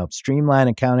system that can help streamline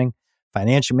accounting,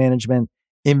 financial management,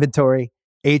 inventory,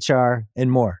 HR,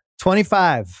 and more.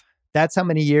 25, that's how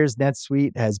many years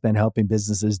NetSuite has been helping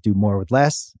businesses do more with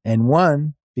less. And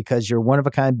 1, because your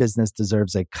one-of-a-kind business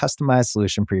deserves a customized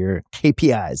solution for your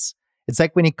KPIs. It's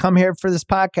like when you come here for this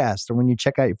podcast or when you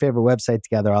check out your favorite website to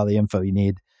gather all the info you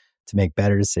need to make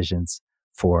better decisions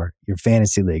for your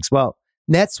fantasy leagues. Well,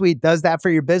 NetSuite does that for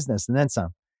your business and then some.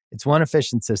 It's one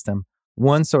efficient system,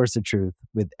 one source of truth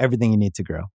with everything you need to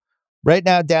grow. Right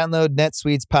now, download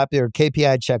NetSuite's popular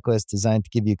KPI checklist designed to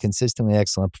give you consistently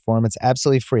excellent performance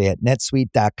absolutely free at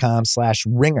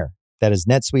netsuite.com/ringer. That is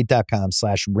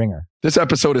netsuite.com/ringer. This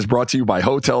episode is brought to you by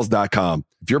Hotels.com.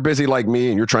 If you're busy like me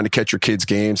and you're trying to catch your kids'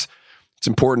 games, it's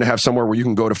important to have somewhere where you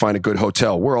can go to find a good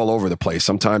hotel. We're all over the place.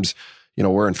 Sometimes,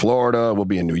 we're in Florida, we'll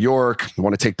be in New York. You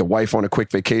want to take the wife on a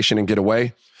quick vacation and get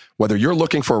away? Whether you're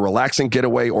looking for a relaxing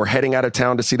getaway or heading out of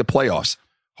town to see the playoffs,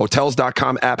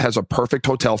 Hotels.com app has a perfect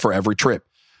hotel for every trip.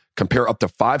 Compare up to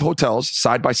 5 hotels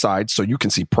side by side so you can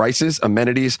see prices,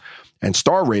 amenities, and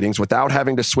star ratings without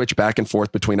having to switch back and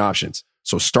forth between options.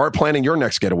 So start planning your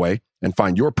next getaway and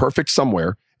find your perfect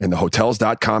somewhere in the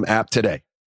Hotels.com app today.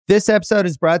 This episode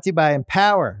is brought to you by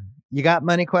Empower. You got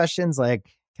money questions like,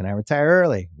 can I retire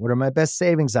early? What are my best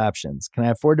savings options? Can I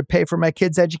afford to pay for my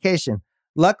kids' education?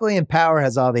 Luckily, Empower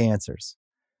has all the answers.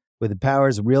 With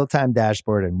Empower's real-time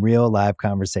dashboard and real live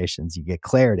conversations, you get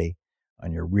clarity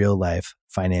on your real-life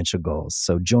financial goals.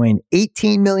 So join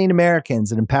 18 million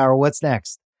Americans and Empower what's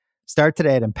next. Start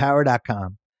today at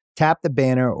empower.com. Tap the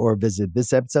banner or visit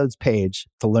this episode's page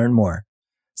to learn more.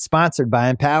 Sponsored by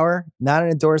Empower, not an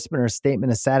endorsement or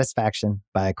statement of satisfaction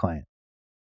by a client.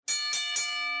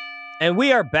 And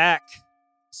we are back.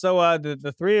 So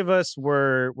the three of us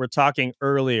were talking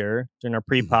earlier during our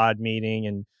pre-pod meeting,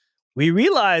 and we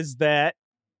realized that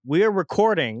we are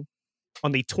recording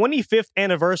on the 25th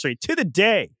anniversary to the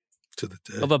day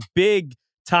of a big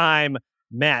time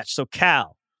match. So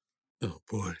Cal, oh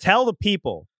boy, tell the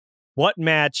people what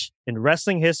match in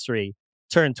wrestling history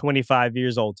turned 25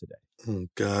 years old today. Oh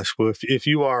gosh, well if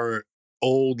you are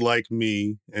old like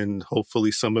me, and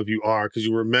hopefully some of you are, because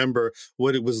you remember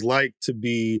what it was like to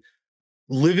be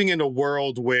living in a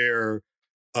world where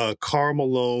Karl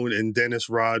Malone and Dennis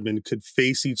Rodman could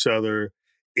face each other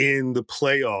in the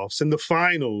playoffs, in the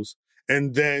finals,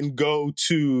 and then go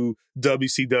to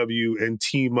WCW and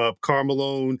team up. Karl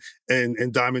Malone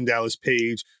and Diamond Dallas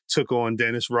Page took on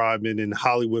Dennis Rodman and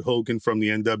Hollywood Hogan from the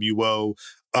NWO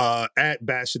at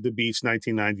Bash at the Beach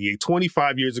 1998.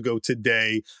 25 years ago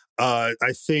today,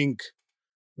 I think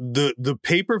the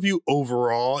pay-per-view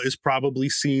overall is probably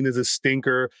seen as a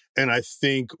stinker, and I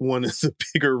think one of the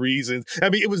bigger reasons, I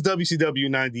mean, it was WCW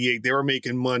 98. They were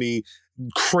making money,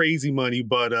 crazy money,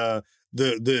 but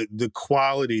the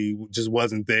quality just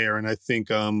wasn't there. And I think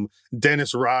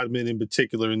Dennis Rodman in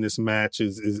particular in this match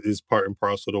is part and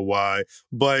parcel to why.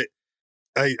 But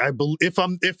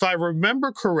if I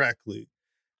remember correctly,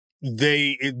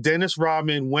 Dennis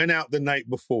Rodman went out the night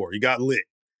before. He got lit.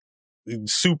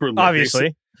 Super lit.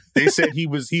 Obviously. They said he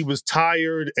was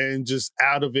tired and just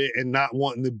out of it and not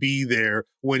wanting to be there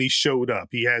when he showed up.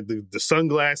 He had the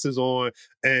sunglasses on,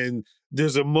 and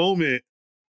there's a moment,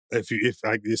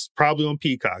 it's probably on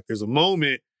Peacock, there's a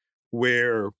moment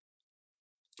where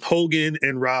Hogan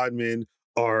and Rodman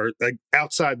are like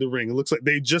outside the ring. It looks like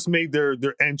they just made their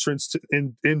entrance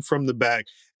in from the back,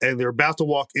 and they're about to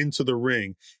walk into the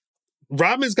ring.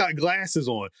 Rodman's got glasses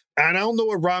on. And I don't know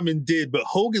what Rodman did, but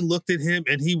Hogan looked at him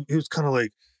and he was kind of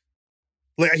like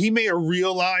he may have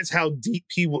realized how deep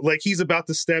he's about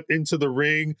to step into the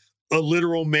ring, a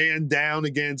literal man down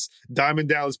against Diamond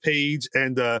Dallas Page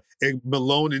and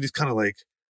Malone, and he's kind of like,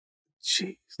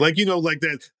 jeez, like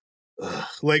that.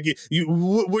 Like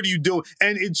what are you doing?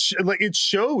 And it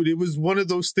showed. It was one of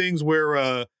those things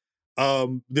where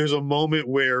there's a moment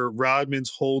where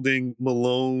Rodman's holding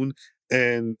Malone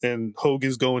and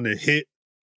Hogan's going to hit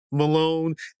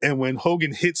Malone, and when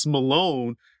Hogan hits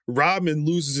Malone, Rodman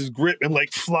loses his grip and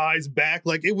flies back.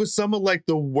 It was some of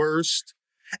the worst,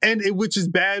 which is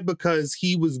bad because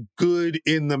he was good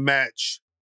in the match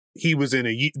he was in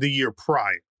the year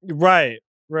prior. Right.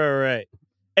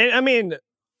 And I mean,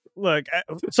 look,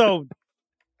 so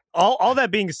all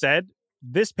that being said,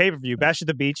 this pay-per-view, Bash at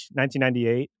the Beach,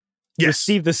 1998,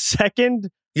 received the second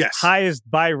highest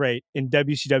buy rate in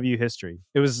WCW history.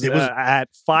 It was at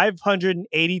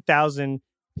 580,000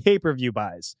 pay-per-view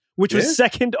buys, which was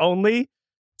second only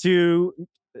to,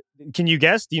 can you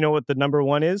guess? Do you know what the number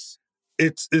one is?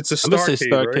 It's a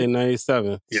Starcade, right?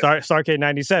 97. Yeah. Starcade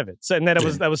 97. So, and then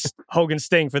that was Hogan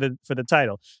Sting for the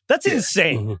title. That's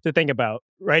insane to think about,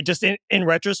 right? Just in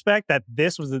retrospect, that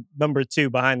this was the number two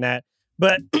behind that.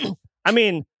 But I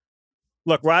mean,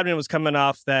 look, Rodman was coming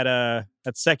off that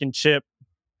second chip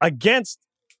against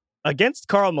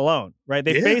Karl Malone, right?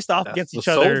 They faced off against each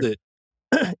other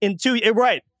in two.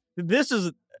 Right. This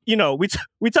is,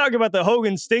 we talk about the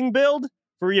Hogan Sting build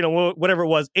for whatever it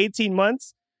was, 18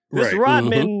 months. This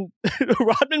Rodman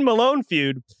Malone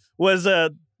feud was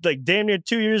damn near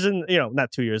 2 years in,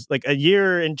 not 2 years, a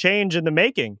year and change in the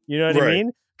making. You know what I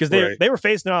mean? Because they were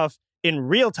facing off in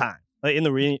real time, in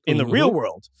the real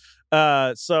world.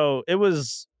 So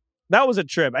that was a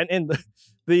trip. And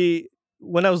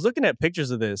when I was looking at pictures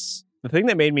of this, the thing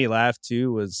that made me laugh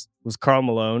too was Karl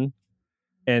Malone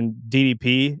and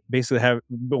DDP basically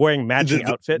wearing matching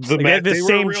outfits. They were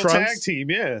same a real trunks. tag team,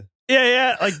 yeah.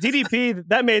 Yeah. DDP,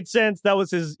 that made sense. That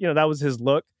was his, that was his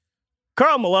look.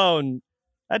 Karl Malone,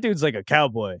 that dude's like a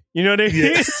cowboy. You know what I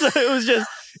mean? Yeah. So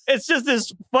it's just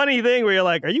this funny thing where you're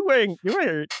like, you're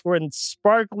wearing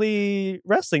sparkly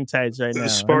wrestling tights right now.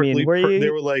 Sparkly, they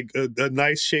were like a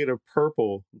nice shade of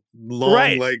purple,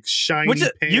 long, shiny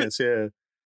pants.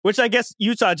 Which I guess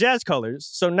Utah Jazz colors.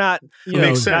 So not,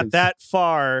 not that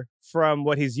far from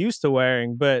what he's used to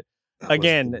wearing. But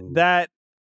again, that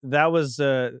was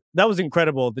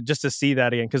incredible just to see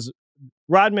that again, because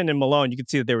Rodman and Malone, you could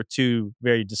see that they were two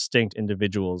very distinct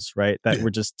individuals, right? That were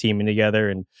just teaming together,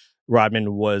 and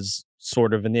Rodman was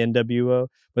sort of in the NWO,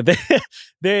 but the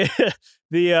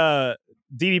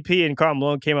DDP and Karl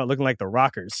Malone came out looking like the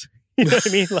Rockers. You know what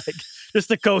I mean?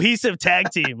 Just a cohesive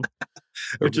tag team,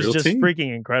 which is just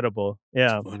freaking incredible.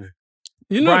 Yeah.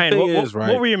 Brian,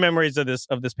 what were your memories of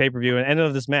this pay-per-view and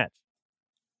of this match?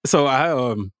 So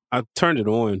I turned it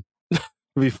on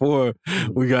before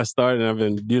we got started. I've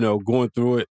been, going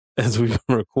through it as we've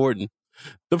been recording.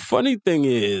 The funny thing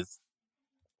is,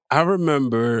 I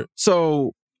remember,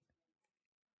 so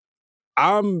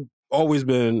I'm always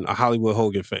been a Hollywood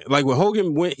Hogan fan. When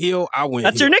Hogan went heel, I went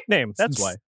That's heel. Your nickname. That's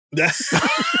why.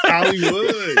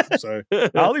 Hollywood. I'm sorry.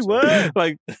 Hollywood.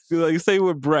 like say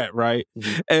with Brett, right?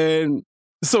 Mm-hmm. And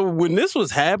so when this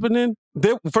was happening,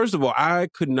 first of all, I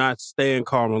could not stand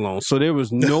Karl Malone. So there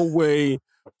was no way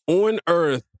on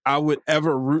earth I would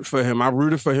ever root for him. I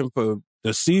rooted for him for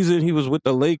the season he was with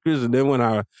the Lakers. And then when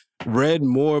I read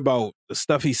more about the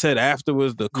stuff he said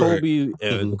afterwards, the Kobe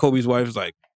and Kobe's wife was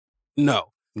like,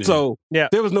 no. Yeah. So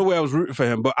there was no way I was rooting for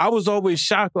him. But I was always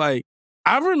shocked.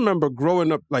 I remember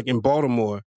growing up in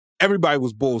Baltimore, everybody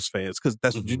was Bulls fans because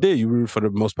that's what you did. You rooted for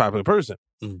the most popular person.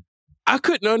 Mm-hmm. I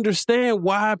couldn't understand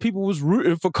why people was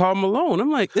rooting for Karl Malone. I'm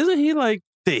like, isn't he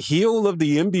the heel of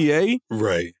the NBA?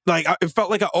 Right. It felt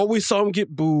like I always saw him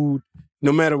get booed.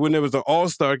 No matter when there was an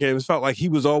All-Star game, it felt like he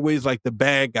was always the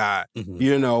bad guy,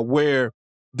 where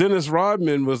Dennis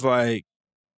Rodman was funny.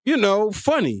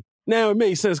 Now, it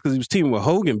made sense because he was teaming with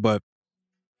Hogan, but,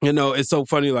 it's so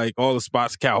funny, all the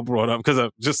spots Cal brought up, because I'm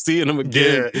just seeing him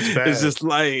again. Yeah, it's bad. It's just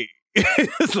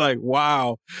it's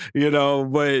wow,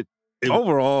 but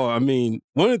overall, I mean,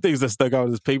 one of the things that stuck out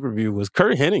in this pay-per-view was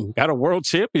Kurt Hennig got a world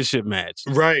championship match.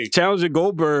 Right. Challenging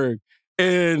Goldberg.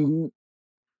 And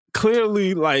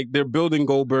clearly, they're building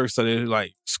Goldberg, so they're,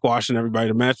 squashing everybody.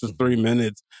 The match was 3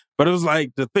 minutes. But it was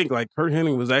to think, Kurt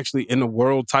Hennig was actually in the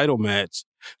world title match,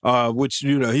 which,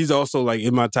 he's also,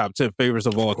 in my top 10 favorites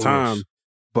of all time.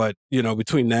 But,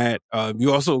 between that,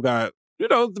 you also got,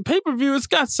 the pay-per-view, it's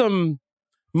got some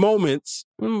moments,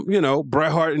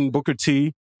 Bret Hart and Booker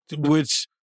T, which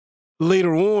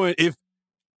later on, if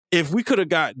if we could have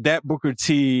got that Booker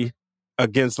T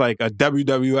against like a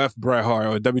WWF Bret Hart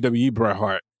or a WWE Bret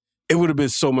Hart, it would have been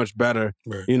so much better.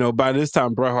 Right. You know, by this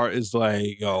time, Bret Hart is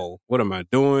like, yo, what am I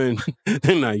doing?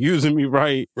 They're not using me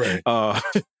right. Right.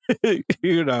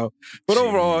 You know, but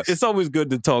overall, it's always good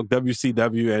to talk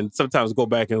WCW and sometimes go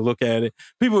back and look at it.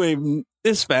 People ain't,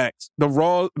 it's facts. The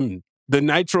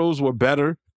Nitros were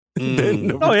better than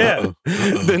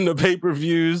the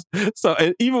pay-per-views. So,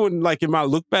 and even when, like, in my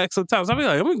look back, sometimes I'll be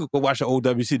like, I'm gonna go watch an old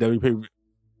WCW pay-per-view.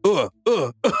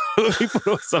 Let me put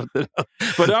on something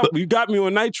else. But you got me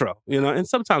on Nitro, you know, and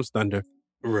sometimes Thunder.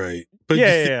 Right. But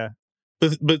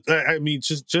But I mean,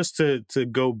 just to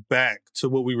go back to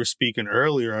what we were speaking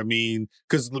earlier, I mean,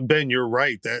 because Ben, you're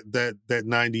right, that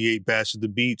 98 Bash at the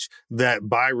Beach, that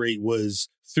buy rate was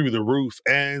through the roof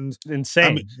and insane.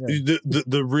 I mean,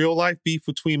 the real life beef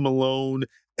between Malone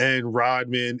and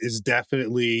Rodman is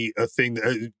definitely a thing.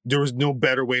 There was no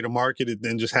better way to market it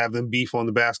than just have them beef on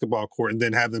the basketball court and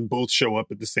then have them both show up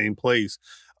at the same place.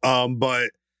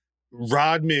 But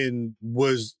Rodman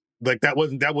was like, that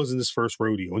wasn't his first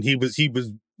rodeo, and he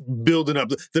was building up.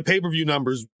 The pay-per-view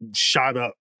numbers shot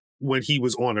up when he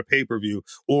was on a pay-per-view,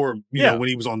 or you know, when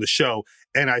he was on the show.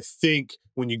 And I think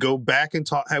when you go back and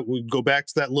go back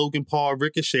to that Logan Paul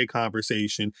Ricochet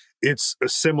conversation, it's a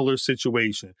similar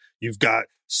situation. You've got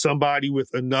somebody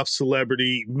with enough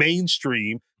celebrity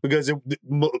mainstream, because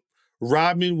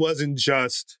Rodman wasn't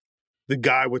just the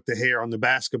guy with the hair on the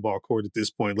basketball court at this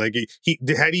point. Like he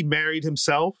had he married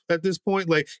himself at this point.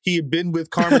 Like he had been with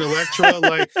Carmen Electra.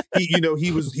 Like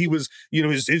he was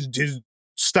his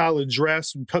style of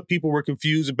dress. People were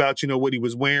confused about what he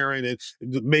was wearing and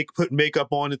put makeup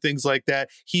on and things like that.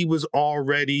 He was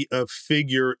already a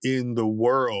figure in the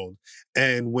world,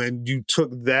 and when you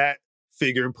took that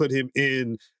figure and put him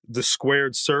in the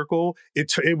squared circle,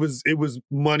 it was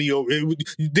money over.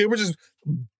 They were just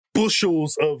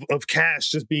bushels of cash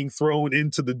just being thrown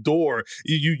into the door.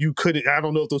 You couldn't. I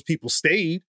don't know if those people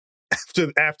stayed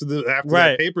after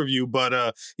that pay-per-view,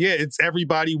 but it's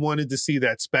everybody wanted to see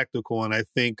that spectacle, and I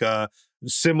think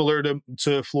similar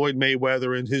to Floyd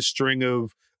Mayweather and his string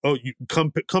of you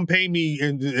come pay me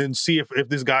and see if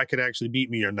this guy could actually beat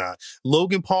me or not.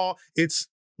 Logan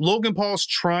Paul's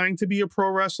trying to be a pro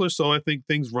wrestler, so I think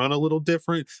things run a little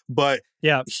different, but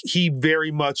he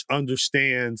very much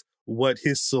understands what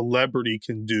his celebrity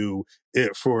can do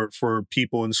for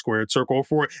people in the squared circle, or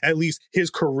for at least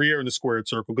his career in the squared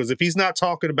circle. Because if he's not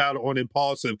talking about it on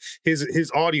Impulsive,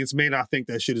 his audience may not think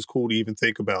that shit is cool to even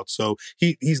think about. So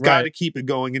he's got to keep it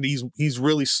going, and he's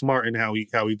really smart in how he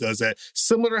does that,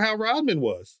 similar to how Rodman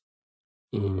was.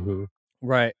 Mm-hmm.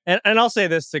 Right. And I'll say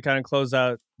this to kind of close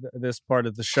out this part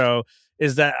of the show,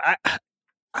 is that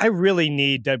I really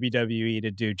need WWE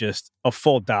to do just a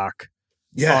full doc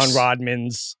on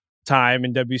Rodman's time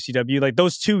in WCW, like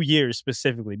those 2 years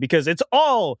specifically, because it's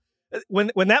all when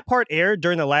that part aired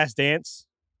during The Last Dance,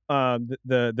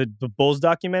 the Bulls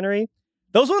documentary,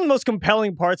 those were the most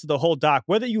compelling parts of the whole doc.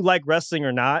 Whether you like wrestling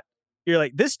or not, you're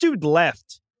like, this dude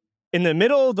left in the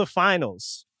middle of the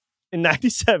finals in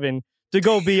 '97 to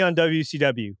go be on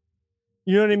WCW.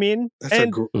 You know what I mean?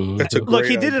 That's a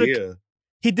great idea.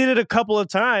 He did it a couple of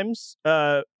times,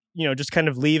 just kind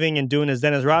of leaving and doing his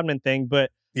Dennis Rodman thing. But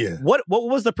what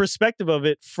was the perspective of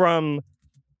it from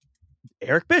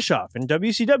Eric Bischoff and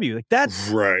WCW? Like that's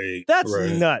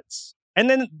nuts. And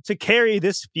then to carry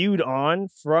this feud on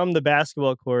from the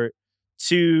basketball court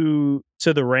to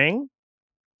the ring,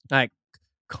 like,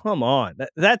 come on.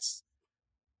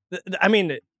 I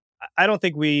mean, I don't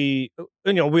think we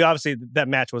obviously that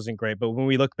match wasn't great, but when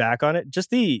we look back on it,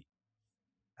 just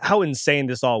how insane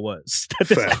this all was, that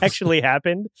this actually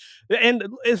happened. And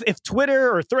if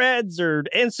Twitter or Threads or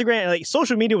Instagram, like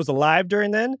social media was alive during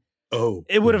then,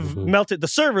 it would have melted. The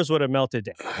servers would have melted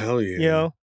down. Hell yeah.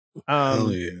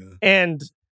 Hell yeah. And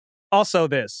also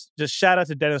just shout out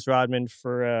to Dennis Rodman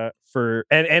for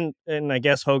and I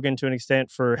guess Hogan to an extent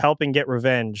for helping get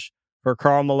revenge for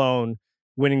Karl Malone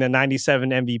winning the '97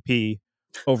 MVP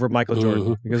over Michael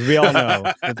Jordan, because we all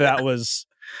know that was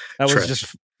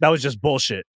just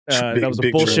bullshit. That was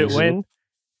a bullshit win,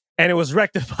 and it was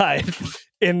rectified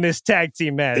in this tag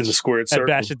team match in the squared circle at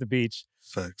Bash at the Beach.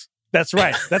 Facts. That's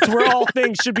right. That's where all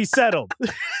things should be settled.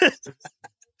 I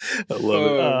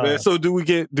love it, man. So do we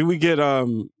get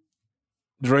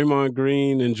Draymond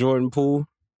Green and Jordan Poole?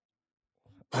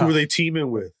 Who are they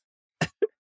teaming with?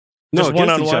 No, just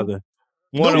against each other.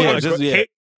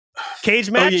 Cage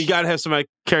match? Oh, yeah, you gotta have somebody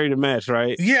carry the match,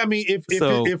 right? Yeah, I mean, if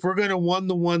we're gonna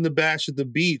 1-to-1 the Bash at the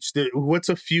Beach, what's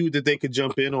a feud that they could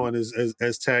jump in on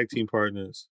as tag team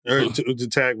partners, or to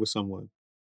tag with someone?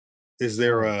 Is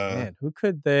there man, who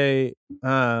could they?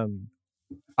 I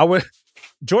would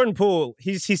Jordan Poole.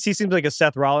 He seems like a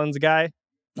Seth Rollins guy,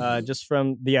 just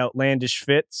from the outlandish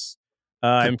fits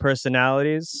and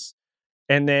personalities,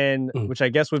 and then which I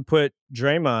guess would put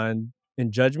Draymond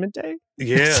in Judgment Day.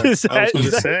 Yeah,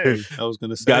 I was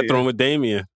going to say. Got thrown with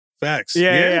Damian. Facts.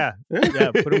 Yeah.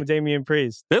 Put him with Damian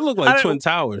Priest. They look like Twin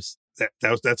Towers.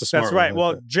 That's a smart. That's right.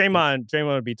 One. Well, Draymond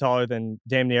would be taller than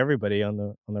damn near everybody on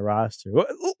the roster.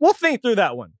 We'll think through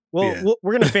that one. We're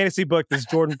gonna fantasy book this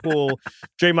Jordan Poole,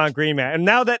 Draymond Green man. And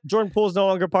now that Jordan Poole is no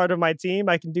longer part of my team,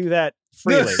 I can do that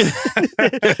freely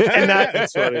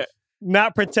and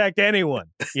not protect anyone.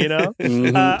 You know.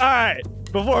 Mm-hmm. All right.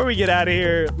 Before we get out of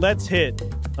here, let's hit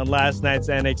on last night's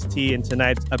NXT and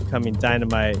tonight's upcoming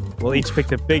Dynamite. We'll each pick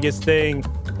the biggest thing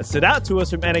that stood out to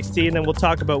us from NXT, and then we'll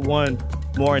talk about one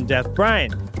more in depth.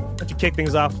 Brian, why don't you kick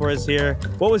things off for us here?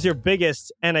 What was your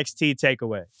biggest NXT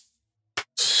takeaway?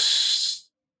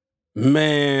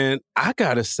 Man, I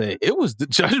gotta say, it was the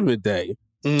Judgment Day.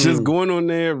 Just going on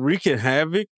there, wreaking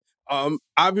havoc.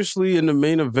 Obviously in the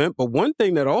main event, but one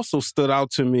thing that also stood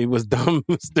out to me was Dom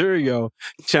Mysterio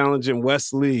challenging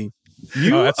Wes Lee.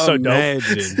 That's so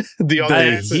imagine dope.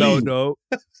 That's so dope.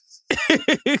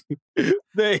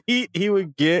 The heat he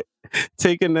would get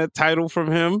taking that title from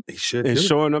him and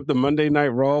showing up the Monday Night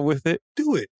Raw with it.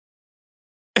 Do it.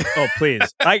 Oh, please.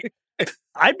 I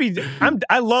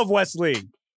love Wes Lee.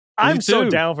 I'm so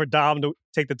down for Dom to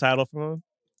take the title from him.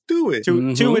 Do it.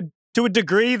 To a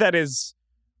degree that is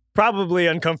probably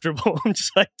uncomfortable. I'm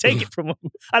just like, take it from him.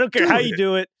 I don't care how you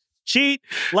do it. Cheat,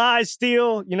 lie,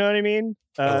 steal. You know what I mean?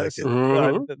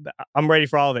 I'm ready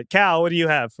for all of it. Cal, what do you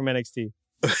have from NXT?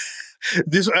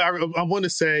 I want to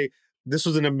say this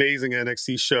was an amazing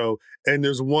NXT show, and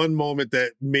there's one moment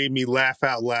that made me laugh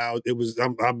out loud. It was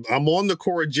I'm on the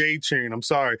Cora Jade train. I'm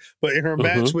sorry, but in her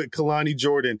match with Kalani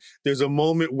Jordan, there's a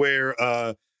moment where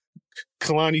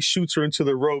Kalani shoots her into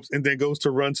the ropes and then goes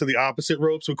to run to the opposite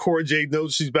ropes. So Cora Jade knows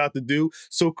what she's about to do.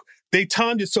 So they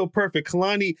timed it so perfect.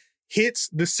 Kalani hits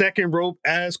the second rope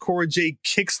as Cora Jade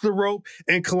kicks the rope,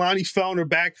 and Kalani fell on her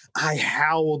back. I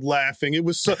howled laughing. It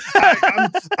was so.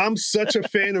 I'm such a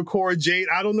fan of Cora Jade.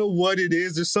 I don't know what it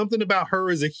is. There's something about her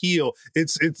as a heel. I'm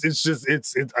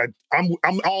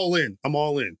all in. I'm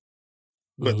all in.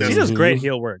 But she does great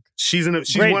heel work. She's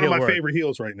one of my favorite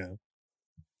heels right now.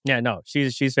 Yeah, no,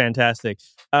 she's fantastic.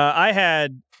 I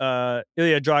had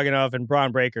Ilya Dragunov and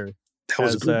Braun Breaker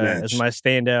as my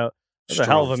standout. It was a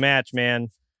hell of a match,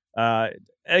 man.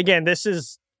 Again, this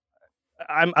is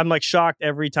I'm like shocked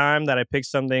every time that I pick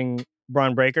something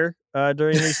Braun Breaker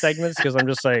during these segments because I'm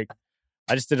just like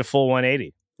I just did a full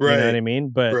 180. Right. You know what I mean?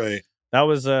 But that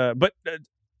was but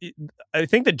I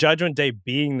think the Judgment Day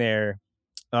being there,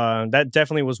 that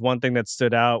definitely was one thing that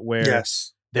stood out where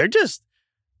they're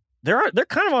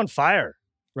kind of on fire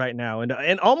right now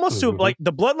and almost to like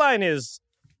the Bloodline is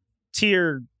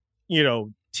tier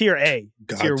A,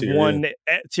 tier one,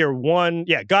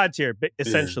 God tier,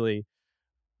 essentially. Yeah.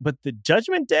 But the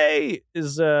Judgment Day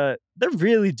is they're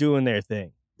really doing their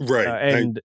thing, right?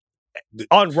 And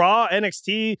on Raw,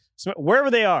 NXT,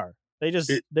 wherever they are, they're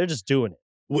just doing it.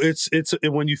 Well, it's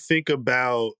when you think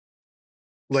about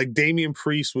like Damian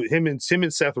Priest with him and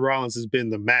Seth Rollins has been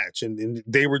the match, and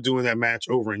they were doing that match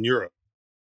over in Europe.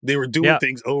 They were doing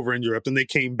things over in Europe, and they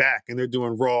came back, and they're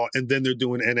doing Raw, and then they're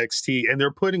doing NXT, and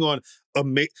they're putting on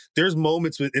there's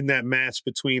moments in that match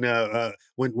between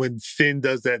when Finn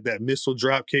does that missile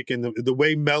drop kick, and the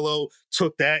way Mello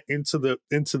took that into the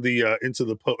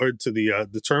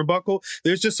turnbuckle.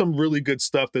 There's just some really good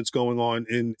stuff that's going on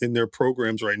in their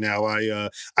programs right now. I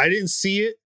didn't see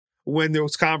it when there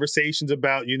was conversations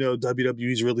about,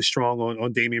 WWE's really strong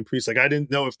on Damian Priest. Like, I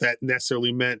didn't know if that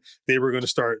necessarily meant they were going to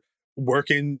start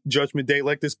working Judgment Day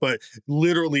like this, but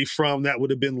literally from that would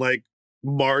have been like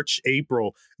March,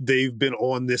 April, they've been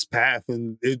on this path,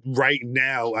 and right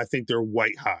now I think they're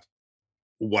white hot.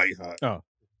 Oh,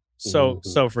 so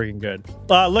freaking good.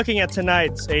 Looking at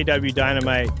tonight's AEW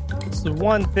Dynamite, it's the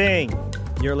one thing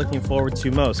you're looking forward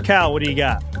to most. Cal, what do you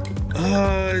got?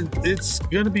 It's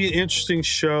going to be an interesting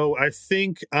show. I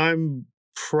think I'm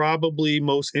probably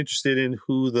most interested in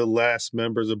who the last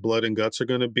members of Blood and Guts are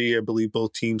going to be. I believe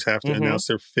both teams have to announce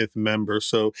their 5th member,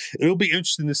 so it'll be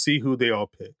interesting to see who they all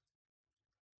pick.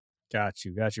 Got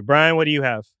you. Brian, what do you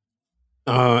have?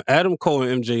 Adam Cole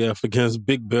and MJF against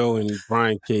Big Bill and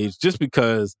Brian Cage, just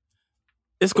because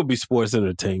it's going to be sports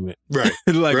entertainment. Right.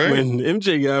 When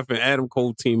MJF and Adam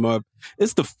Cole team up,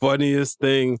 it's the funniest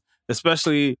thing,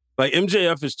 especially like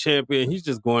MJF is champion. He's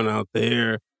just going out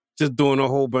there, just doing a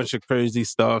whole bunch of crazy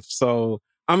stuff. So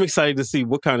I'm excited to see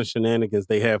what kind of shenanigans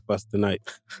they have for us tonight.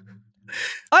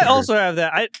 I also have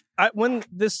that. I when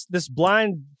this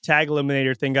blind tag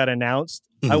eliminator thing got announced,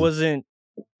 I didn't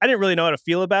really know how to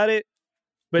feel about it.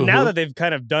 But now that they've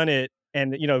kind of done it,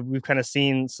 and we've kind of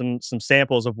seen some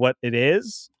samples of what it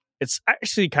is, it's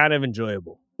actually kind of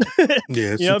enjoyable.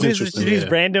 Yeah, because it's these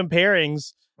random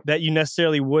pairings that you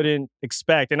necessarily wouldn't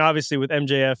expect, and obviously with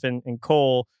MJF and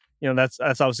Cole, that's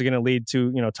obviously going to lead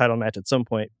to title match at some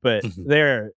point. But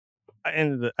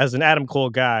as an Adam Cole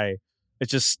guy,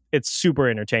 it's super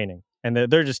entertaining, and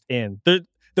they're just in the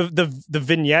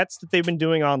vignettes that they've been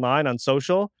doing online on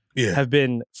social have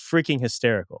been freaking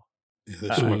hysterical.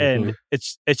 And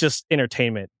it's just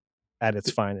entertainment at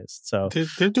its finest. So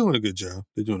they're doing a good job.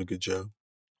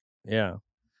 Yeah.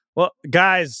 Well,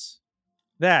 guys,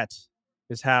 that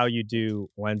is how you do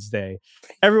Wednesday.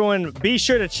 Everyone, be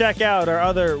sure to check out our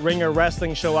other Ringer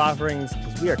Wrestling Show offerings,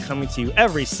 because we are coming to you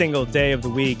every single day of the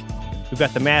week. We've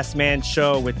got the Masked Man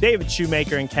Show with David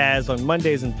Shoemaker and Kaz on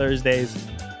Mondays and Thursdays.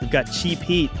 We've got Cheap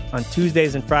Heat on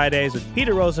Tuesdays and Fridays with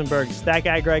Peter Rosenberg, Stack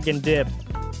Guy Greg, and Dip.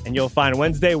 And you'll find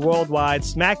Wednesday Worldwide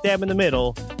smack dab in the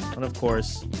middle. And of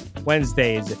course,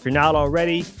 Wednesdays. If you're not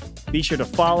already, be sure to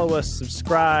follow us,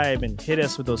 subscribe, and hit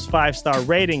us with those 5-star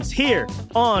ratings here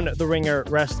on the Ringer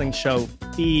Wrestling Show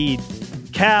feed.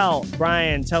 Cal,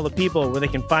 Brian, tell the people where they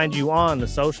can find you on the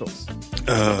socials.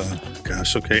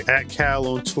 Okay. At Cal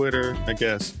on Twitter, I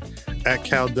guess. At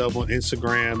Cal Dub on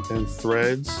Instagram and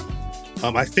Threads.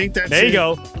 I think that's there you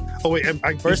go. Oh, wait.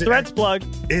 First Threads plug.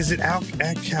 Is it out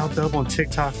at Cal Dub on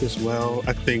TikTok as well?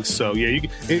 I think so. Yeah, you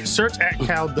can search at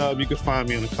Cal Dub. You can find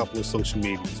me on a couple of social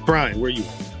medias. Brian, where you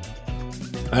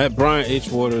at? I have Brian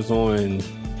H. Waters on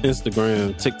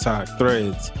Instagram, TikTok,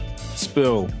 Threads,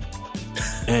 Spill,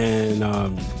 and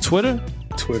Twitter.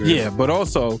 Yeah, but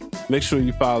also make sure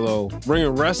you follow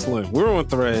Ringer Wrestling. We're on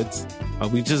Threads.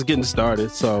 We just getting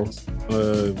started, so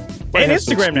and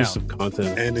Instagram now.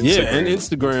 Content. And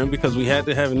Instagram, because we had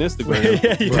to have an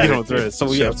Instagram on Threads. So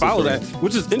follow that,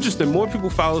 which is interesting. More people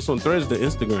follow us on Threads than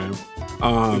Instagram.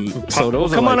 So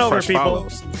those come are on over, people.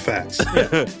 Follows. Facts.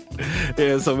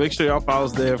 Yeah, so make sure y'all follow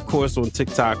us there. Of course, on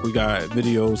TikTok, we got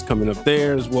videos coming up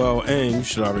there as well, and you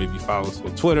should already be following us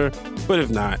on Twitter. But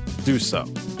if not, do so.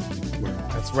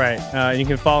 That's right. You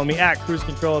can follow me at Cruise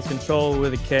Control. It's Control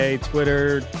with a K.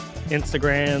 Twitter,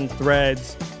 Instagram,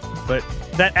 Threads. But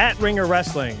that at Ringer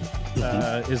Wrestling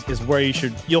is where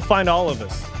you'll find all of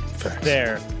us. Facts.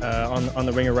 There on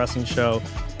the Ringer Wrestling Show.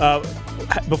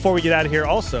 Before we get out of here,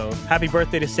 also, happy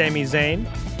birthday to Sami Zayn.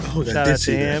 Oh, shout out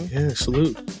to him. Yeah,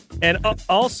 salute. And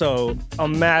also a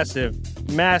massive,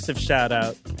 massive shout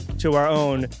out to our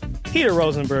own Peter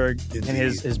Rosenberg and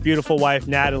his beautiful wife,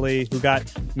 Natalie, who got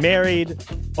married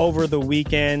over the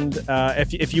weekend.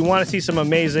 If you want to see some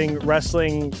amazing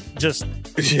wrestling, just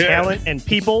talent and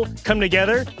people come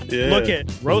together, look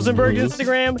at Rosenberg's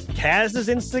Instagram, Kaz's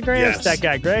Instagram, Stack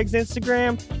Guy Greg's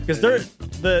Instagram, because they're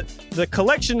the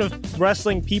collection of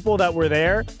wrestling people that were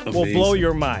there will blow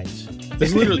your mind.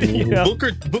 There's literally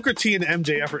Booker T and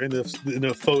MJF are in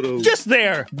the photo. Just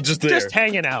there. Just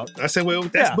hanging out. I said, well,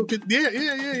 that's Booker. Yeah.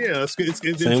 It's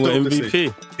Same with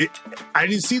MVP. I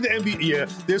didn't see the MVP. Yeah,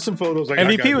 there's some photos.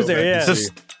 MVP was there, yeah.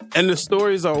 And the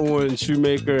stories are on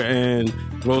Shoemaker and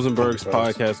Rosenberg's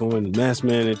podcast on Masked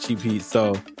Man and Cheap Heat.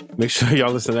 So make sure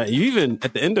y'all listen to that. You even,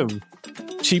 at the end of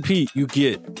Cheap Heat, you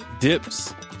get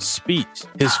Dip's speech,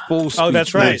 his full speech. Oh,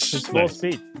 that's right. His full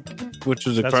speech. Which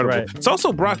was incredible. Right. It's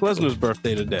also Brock Lesnar's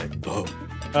birthday today. Oh,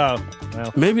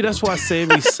 well. Maybe that's why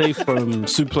Sammy's safe from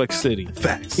Suplex City.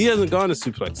 Facts. He hasn't gone to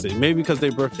Suplex City. Maybe because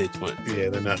they're birthday twins. Yeah,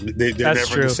 they're not. They're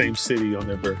never in the same city on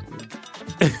their birthday.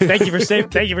 Thank you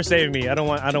for saving me. I don't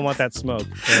want that smoke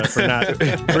for not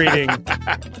breeding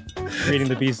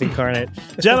the beast incarnate.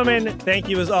 Gentlemen, thank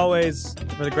you as always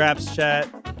for the Graps chat.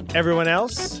 Everyone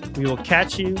else, we will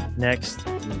catch you next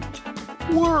week.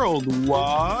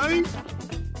 Worldwide.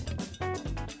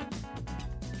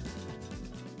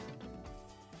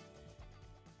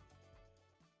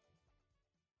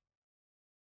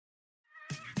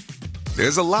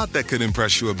 There's a lot that could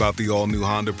impress you about the all-new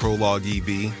Honda Prologue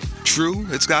EV. True,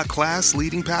 it's got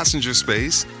class-leading passenger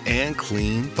space and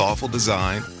clean, thoughtful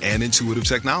design and intuitive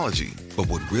technology. But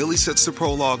what really sets the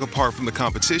Prologue apart from the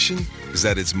competition is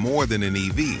that it's more than an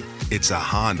EV. It's a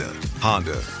Honda.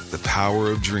 Honda, the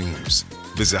power of dreams.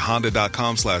 Visit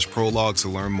honda.com/prologue to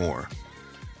learn more.